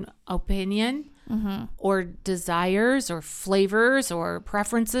own opinion or desires or flavors or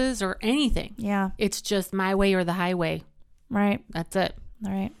preferences or anything. Yeah. It's just my way or the highway. Right. That's it.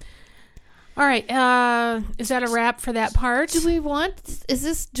 All right. All right. Is that a wrap for that part? Do we want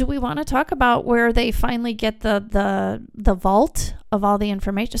to talk about where they finally get the vault of all the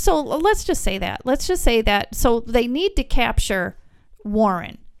information? So let's just say that. So they need to capture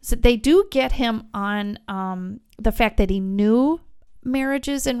Warren. So they do get him on the fact that he knew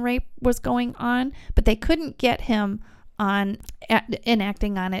marriages and rape was going on, but they couldn't get him on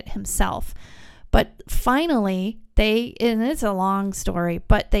enacting on it himself. But finally, and it's a long story,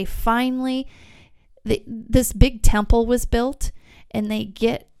 but they finally, this big temple was built, and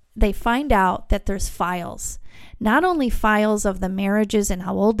they find out that there's files. Not only files of the marriages and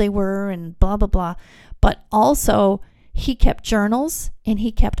how old they were and blah, blah, blah, but also he kept journals and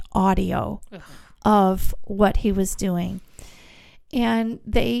he kept audio of what he was doing. And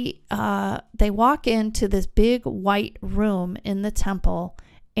they walk into this big white room in the temple,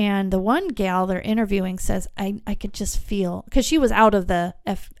 and the one gal they're interviewing says, I could just feel, because she was out of the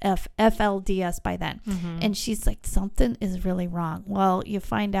FLDS by then. Mm-hmm. And she's like, something is really wrong. Well, you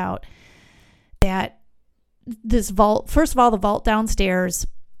find out that this vault, first of all, the vault downstairs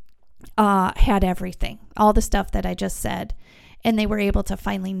had everything, all the stuff that I just said. And they were able to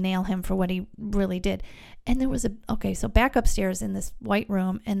finally nail him for what he really did. And there was so back upstairs in this white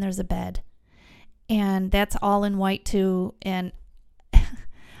room, and there's a bed. And that's all in white too. And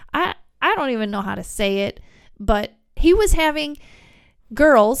I don't even know how to say it, but he was having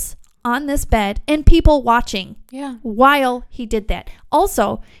girls on this bed and people watching while he did that.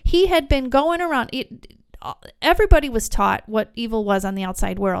 Also, he had been going around. Everybody was taught what evil was on the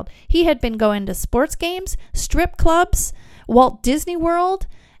outside world. He had been going to sports games, strip clubs, Walt Disney World,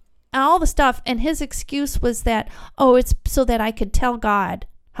 all the stuff. And his excuse was that, it's so that I could tell God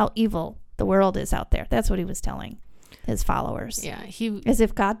how evil the world is out there. That's what he was telling his followers. Yeah, as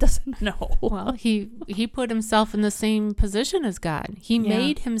if God doesn't know. Well, he put himself in the same position as God. He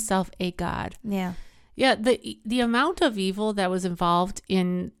made himself a God. Yeah. Yeah, the amount of evil that was involved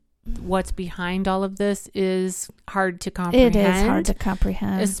in what's behind all of this is hard to comprehend. It is hard to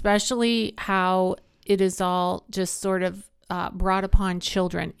comprehend. Especially how it is all just sort of brought upon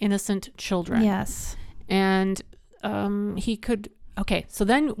children, innocent children. Yes. And he could, so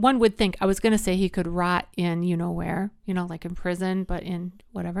then one would think, I was going to say he could rot in where, like in prison, but in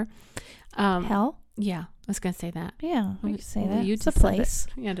whatever. Hell? Yeah, I was going to say that. Yeah, we could say that. It's a place.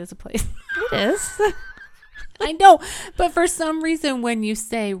 Yeah, it is a place. It is. I know, but for some reason when you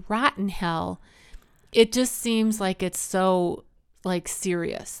say rotten hell, it just seems like it's so like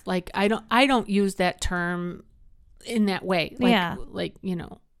serious. Like I don't use that term in that way. Like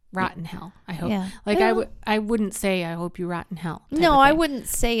rotten hell. I hope. Yeah. Like I wouldn't say I hope you rot in hell. No, I wouldn't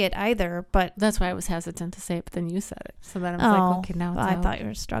say it either, but that's why I was hesitant to say it, but then you said it. So then I was like, okay, now it's I thought you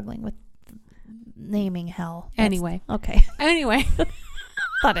were struggling with naming hell. Anyway. Okay. Anyway.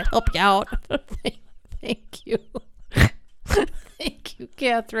 Thought I'd help you out. Thank you. Thank you,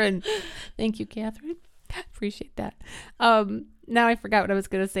 Catherine. Thank you, Catherine. Appreciate that. Now I forgot what I was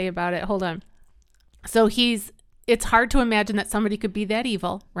going to say about it. Hold on. So it's hard to imagine that somebody could be that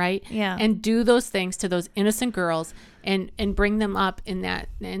evil, right? Yeah. And do those things to those innocent girls and bring them up in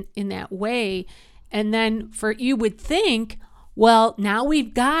that way. And then you would think, well, now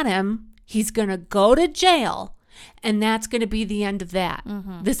we've got him. He's going to go to jail, and that's going to be the end of that.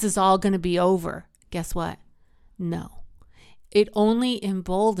 Mm-hmm. This is all going to be over. Guess what? No. It only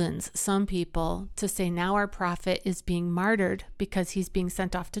emboldens some people to say now our prophet is being martyred because he's being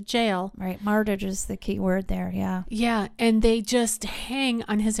sent off to jail. Right. Martyred is the key word there. Yeah. Yeah. And they just hang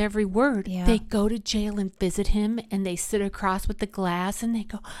on his every word. Yeah. They go to jail and visit him, and they sit across with the glass and they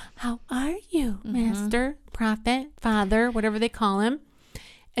go, how are you, master, prophet, father, whatever they call him?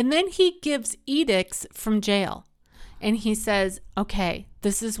 And then he gives edicts from jail. And he says, okay,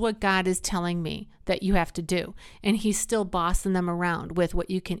 this is what God is telling me that you have to do. And he's still bossing them around with what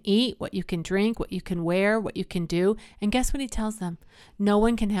you can eat, what you can drink, what you can wear, what you can do. And guess what he tells them? No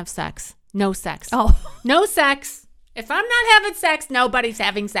one can have sex. No sex. Oh. No sex. If I'm not having sex, nobody's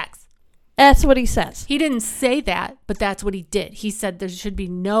having sex. That's what he says. He didn't say that, but that's what he did. He said there should be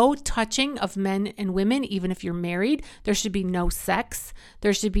no touching of men and women, even if you're married. There should be no sex.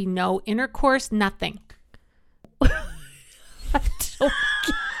 There should be no intercourse, nothing.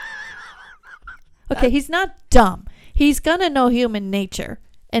 Okay, he's not dumb. He's gonna know human nature,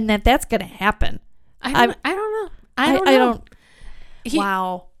 and that's gonna happen. I don't know. I don't.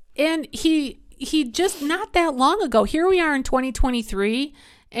 Wow. And he just not that long ago. Here we are in 2023.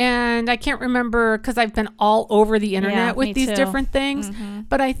 And I can't remember because I've been all over the internet with these different things. Mm-hmm.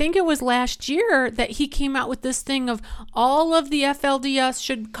 But I think it was last year that he came out with this thing of all of the FLDS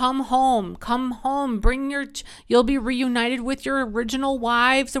should come home, you'll be reunited with your original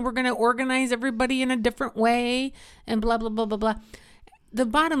wives, and we're going to organize everybody in a different way and blah, blah, blah, blah, blah. The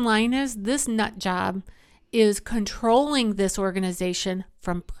bottom line is this nut job is controlling this organization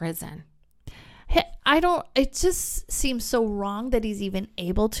from prison. It just seems so wrong that he's even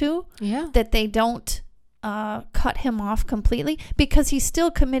able to. Yeah. That they don't cut him off completely because he's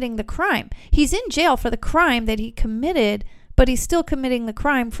still committing the crime. He's in jail for the crime that he committed, but he's still committing the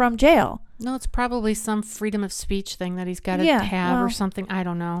crime from jail. No, it's probably some freedom of speech thing that he's got to have or something. I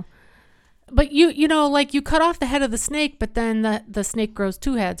don't know. But you know, like you cut off the head of the snake, but then the snake grows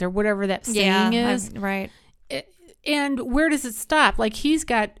two heads or whatever that saying is. Right. And where does it stop? Like he's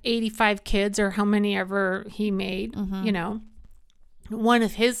got 85 kids or how many ever he made, you know. One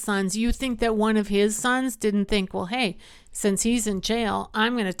of his sons, you think that one of his sons didn't think, well, hey, since he's in jail,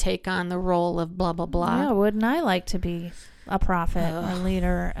 I'm going to take on the role of blah, blah, blah. Yeah, wouldn't I like to be a prophet, a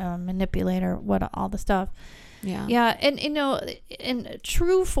leader, a manipulator, all the stuff. Yeah. Yeah, and, you know, in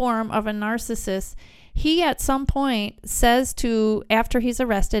true form of a narcissist, he at some point says to, after he's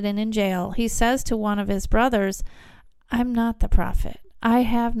arrested and in jail, he says to one of his brothers, I'm not the prophet. I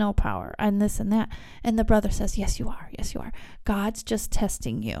have no power and this and that. And the brother says, yes, you are. Yes, you are. God's just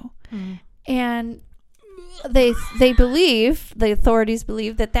testing you. And they believe, the authorities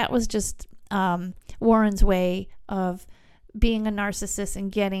believe that was just Warren's way of being a narcissist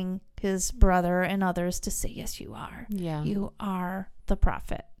and getting his brother and others to say, yes, you are. Yeah. You are the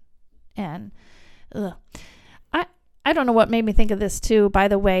prophet. And I don't know what made me think of this too. By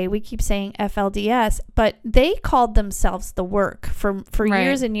the way, we keep saying FLDS, but they called themselves the Work for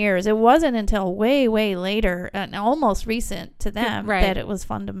years and years. It wasn't until way, way later and almost recent to them that it was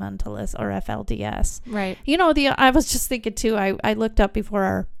fundamentalist or FLDS. Right. You know, I was just thinking too, I looked up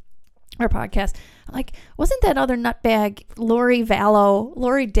before our podcast. I'm like, wasn't that other nutbag Lori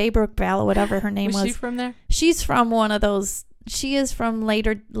Daybrook Vallow, whatever her name was? Was she from there? she's from one of those. She is from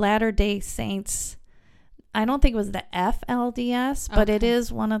Latter-day Saints. I don't think it was the FLDS, but it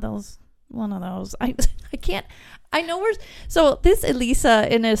is one of those. I can't. I know so this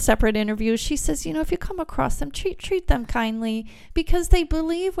Elisa in a separate interview, she says, you know, if you come across them, treat them kindly because they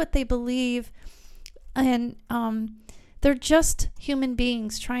believe what they believe, and they're just human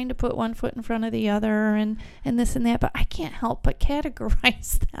beings trying to put one foot in front of the other and this and that. But I can't help but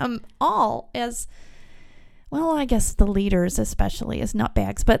categorize them all as, well, I guess the leaders especially as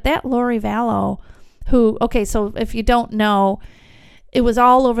nutbags. But that Lori Vallow, who, okay, so if you don't know, it was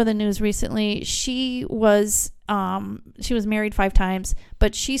all over the news recently. She was married 5 times,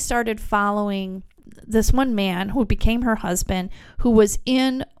 but she started following this one man who became her husband, who was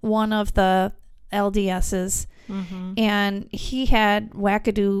in one of the LDSs, and he had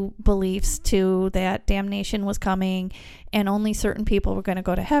wackadoo beliefs too, that damnation was coming and only certain people were going to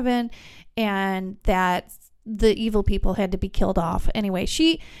go to heaven, and that the evil people had to be killed off. Anyway,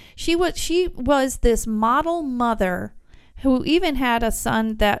 she was this model mother who even had a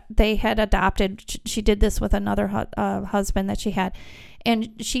son that they had adopted. She did this with another husband that she had,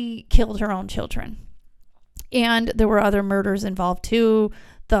 and she killed her own children. And there were other murders involved too.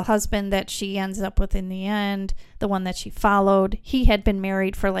 The husband that she ends up with in the end, the one that she followed, he had been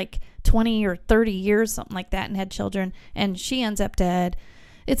married for like 20 or 30 years, something like that, and had children, and she ends up dead.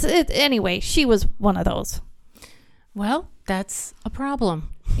 Anyway, she was one of those. Well, that's a problem.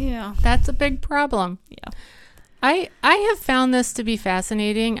 Yeah. That's a big problem. Yeah. I have found this to be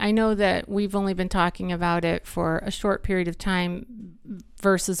fascinating. I know that we've only been talking about it for a short period of time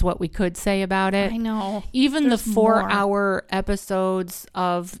versus what we could say about it. I know. Even the 4-hour episodes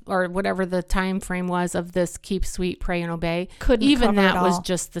of, or whatever the time frame was of this Keep Sweet, Pray and Obey, couldn't even cover that it was all.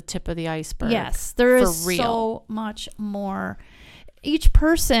 just the tip of the iceberg. Yes, there is real. So much more. Each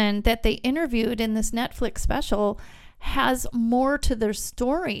person that they interviewed in this Netflix special has more to their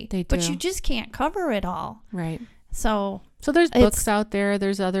story. They do. But you just can't cover it all. Right. So there's books out there.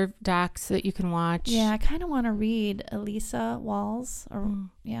 There's other docs that you can watch. Yeah, I kind of want to read Elisa Walls.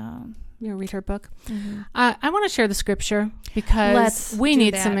 You read her book. Mm-hmm. I want to share the scripture because we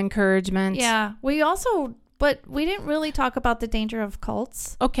need some encouragement. Yeah. But we didn't really talk about the danger of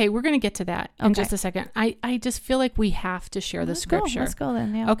cults. Okay, we're going to get to that in just a second. I just feel like we have to share the scripture. Let's go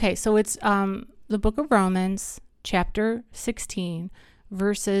then, yeah. Okay, so it's the book of Romans, chapter 16,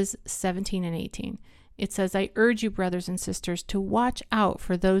 verses 17 and 18. It says, I urge you, brothers and sisters, to watch out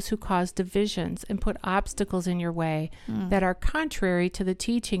for those who cause divisions and put obstacles in your way that are contrary to the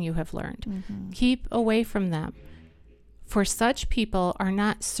teaching you have learned. Mm-hmm. Keep away from them. For such people are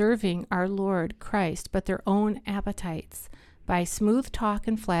not serving our Lord Christ, but their own appetites. By smooth talk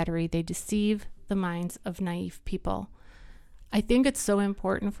and flattery, they deceive the minds of naive people. I think it's so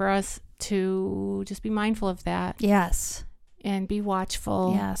important for us to just be mindful of that. Yes. And be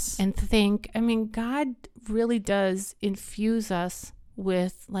watchful. Yes. And think. I mean, God really does infuse us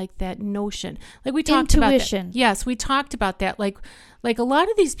with like that notion. Like we talked about that. Yes, we talked about that. Like a lot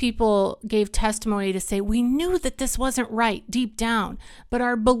of these people gave testimony to say, we knew that this wasn't right deep down, but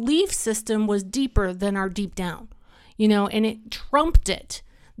our belief system was deeper than our deep down, and it trumped it.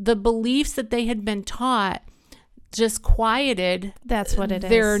 The beliefs that they had been taught just quieted that's what it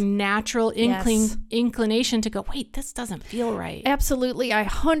their is. natural inclination to go, wait, this doesn't feel right. Absolutely. I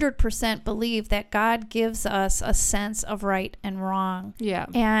 100% believe that God gives us a sense of right and wrong. Yeah.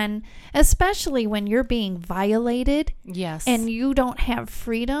 And especially when you're being violated, yes, and you don't have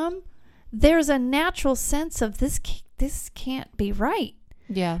freedom, there's a natural sense of this can't be right.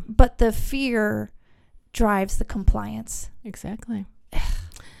 Yeah. But the fear drives the compliance. Exactly.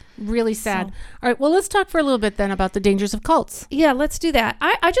 Really sad. All right. Well, let's talk for a little bit then about the dangers of cults. Yeah, let's do that.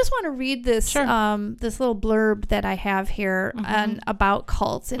 I just want to read this Sure. This little blurb that I have here about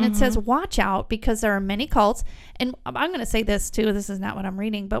cults. And it says, watch out because there are many cults. And I'm going to say this too. This is not what I'm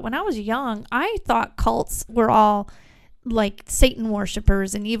reading. But when I was young, I thought cults were all like Satan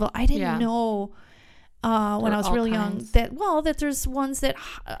worshipers and evil. I didn't know when I was really young that there's ones that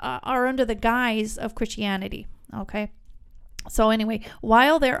are under the guise of Christianity. Okay. So anyway,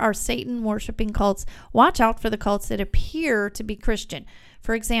 while there are Satan worshiping cults, watch out for the cults that appear to be Christian.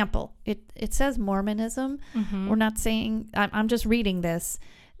 For example, it says Mormonism. We're not saying, I'm just reading this.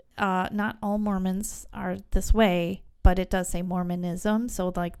 Not all Mormons are this way, but it does say Mormonism.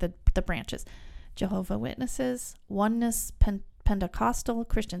 So like the branches, Jehovah's Witnesses, Oneness, Pentecostal,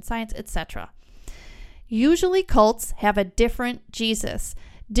 Christian Science, etc. Usually cults have a different Jesus,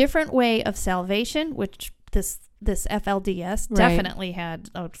 different way of salvation, which this FLDS definitely had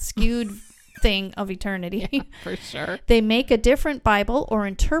a skewed thing of eternity. Yeah, for sure. They make a different Bible or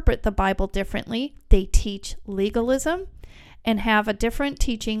interpret the Bible differently. They teach legalism and have a different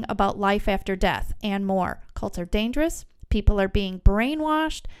teaching about life after death and more. Cults are dangerous. People are being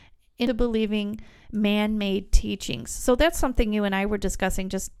brainwashed into believing man-made teachings. So that's something you and I were discussing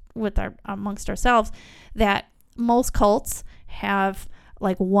just with amongst ourselves, that most cults have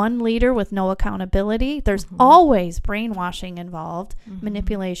like one leader with no accountability. There's always brainwashing involved,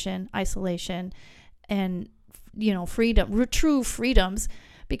 manipulation, isolation, and, freedom, true freedoms,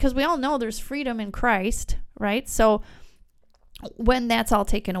 because we all know there's freedom in Christ, right? So when that's all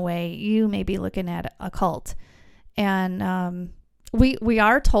taken away, you may be looking at a cult. And we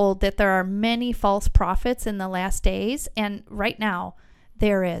are told that there are many false prophets in the last days. And right now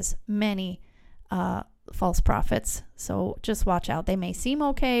there is many false prophets. So just watch out. They may seem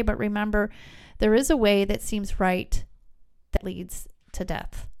okay, but remember, there is a way that seems right that leads to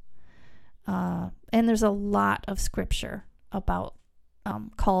death. And there's a lot of scripture about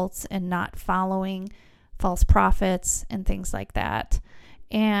cults and not following false prophets and things like that.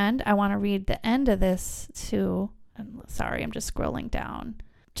 And I want to read the end of this too. Sorry, I'm just scrolling down.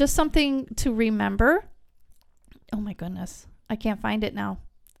 Just something to remember. Oh my goodness. I can't find it now.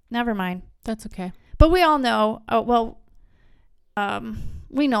 Never mind. That's okay. But we all know,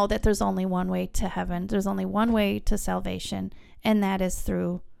 we know that there's only one way to heaven. There's only one way to salvation, and that is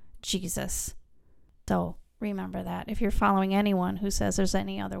through Jesus. So remember that. If you're following anyone who says there's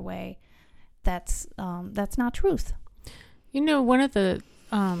any other way, that's not truth. One of the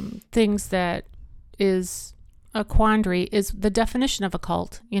things that is a quandary is the definition of a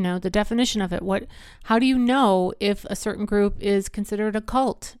cult. The definition of it. How do you know if a certain group is considered a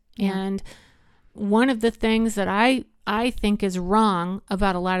cult? Yeah. And one of the things that I think is wrong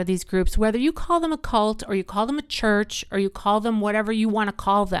about a lot of these groups, whether you call them a cult or you call them a church or you call them whatever you want to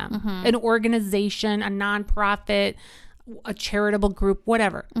call them, an organization, a nonprofit, a charitable group,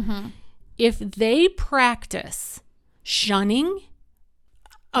 whatever. If they practice shunning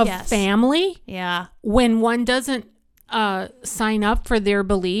of family, when one doesn't sign up for their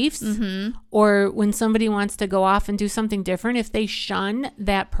beliefs, or when somebody wants to go off and do something different, if they shun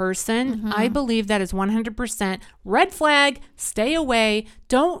that person, I believe that is 100% red flag. Stay away.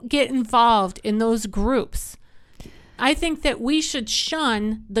 Don't get involved in those groups. I think that we should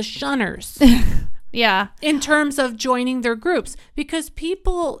shun the shunners. In terms of joining their groups, because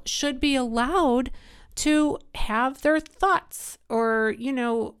people should be allowed to have their thoughts, or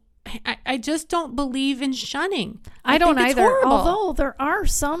I just don't believe in shunning. I don't either. Horrible. Although there are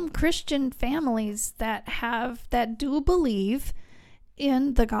some Christian families that do believe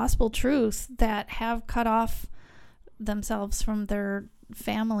in the gospel truth, that have cut off themselves from their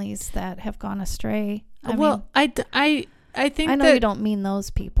families that have gone astray. I think I know you don't mean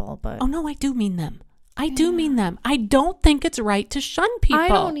those people, but oh no, I do mean them. I do mean them. I don't think it's right to shun people. I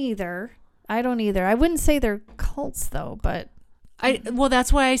don't either. I wouldn't say they're cults though, but well,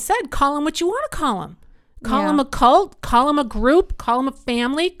 that's why I said call them what you want to call them. Call them a cult, call them a group, call them a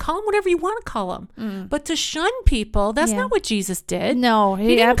family, call them whatever you want to call them. But to shun people, that's not what Jesus did. No.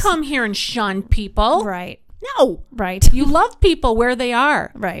 He didn't come here and shun people. Right. No. Right. You love people where they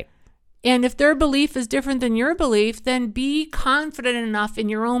are. Right. And if their belief is different than your belief, then be confident enough in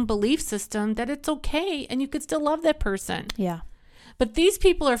your own belief system that it's okay and you could still love that person. Yeah. But these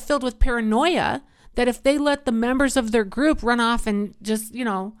people are filled with paranoia that if they let the members of their group run off and just,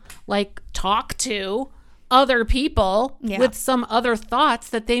 like talk to other people with some other thoughts,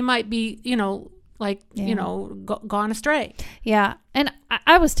 that they might be, gone astray. Yeah. And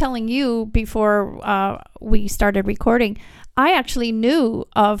I was telling you before we started recording, I actually knew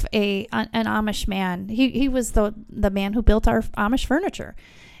of an Amish man. He was the man who built our Amish furniture.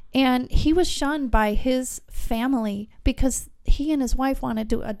 And he was shunned by his family because he and his wife wanted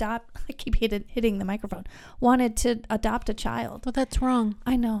to adopt. I keep hitting the microphone. Wanted to adopt a child. Well, that's wrong.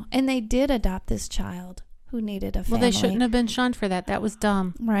 I know. And they did adopt this child who needed a family. Well, they shouldn't have been shunned for that. That was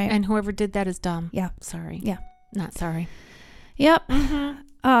dumb. Right. And whoever did that is dumb. Yeah. Sorry. Yeah. Not sorry. Yep.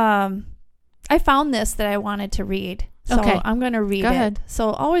 I found this that I wanted to read. So I'm going to read Go it. ahead. So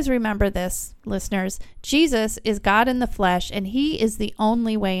always remember this, listeners. Jesus is God in the flesh, and he is the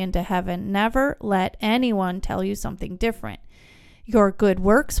only way into heaven. Never let anyone tell you something different. Your good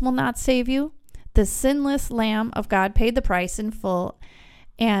works will not save you. The sinless Lamb of God paid the price in full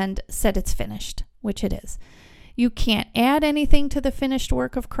and said it's finished, which it is. You can't add anything to the finished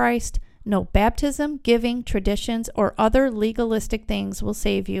work of Christ. No baptism, giving, traditions, or other legalistic things will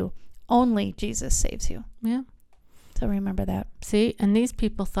save you. Only Jesus saves you. Yeah. So remember that. See, and these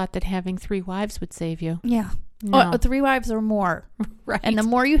people thought that having 3 wives would save you. Yeah. No. 3 wives or more. Right. And the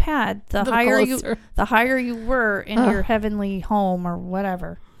more you had, the higher you were in your heavenly home or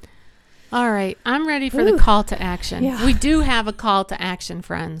whatever. All right. I'm ready for the call to action. Yeah. We do have a call to action,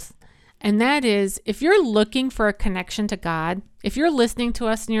 friends. And that is, if you're looking for a connection to God, if you're listening to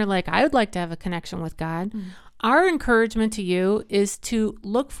us and you're like, I would like to have a connection with God, our encouragement to you is to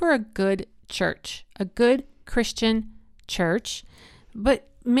look for a good church, a good Christian church, but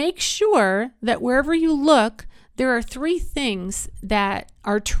make sure that wherever you look, there are 3 things that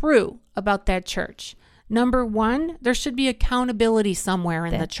are true about that church. Number 1, there should be accountability somewhere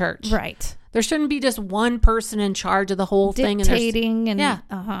in the church. Right. There shouldn't be just one person in charge of the whole thing. Dictating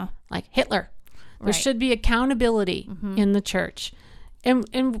like Hitler. There should be accountability in the church. And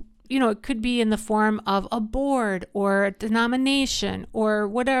it could be in the form of a board or a denomination or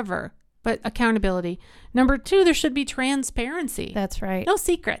whatever, but accountability. Number 2, there should be transparency. That's right. No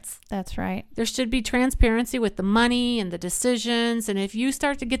secrets. That's right. There should be transparency with the money and the decisions. And if you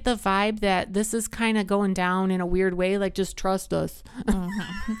start to get the vibe that this is kind of going down in a weird way, like just trust us,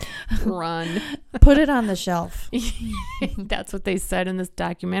 run. Put it on the shelf. That's what they said in this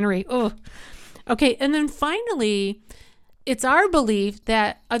documentary. Oh, okay. And then finally, it's our belief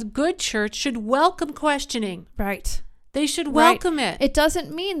that a good church should welcome questioning. Right. They should welcome it. It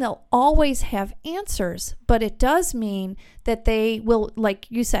doesn't mean they'll always have answers, but it does mean that they will, like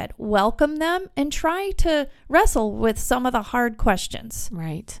you said, welcome them and try to wrestle with some of the hard questions.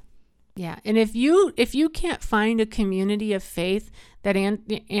 Right. Yeah. And if you can't find a community of faith that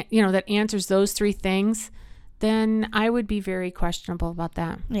that answers those 3 things, then I would be very questionable about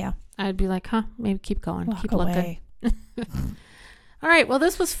that. Yeah. I'd be like, maybe keep going. Keep away. looking. All right. Well,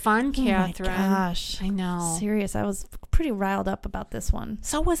 this was fun, Catherine. Oh my gosh. I know. Serious. I was pretty riled up about this one.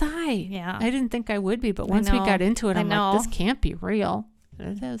 So was I. Yeah. I didn't think I would be, but once we got into it, I'm like, this can't be real.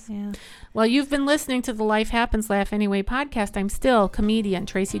 It is. Yeah. Well, you've been listening to the Life Happens, Laugh Anyway podcast. I'm still comedian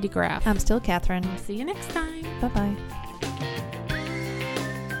Tracy DeGraff. I'm still Catherine. See you next time. Bye-bye.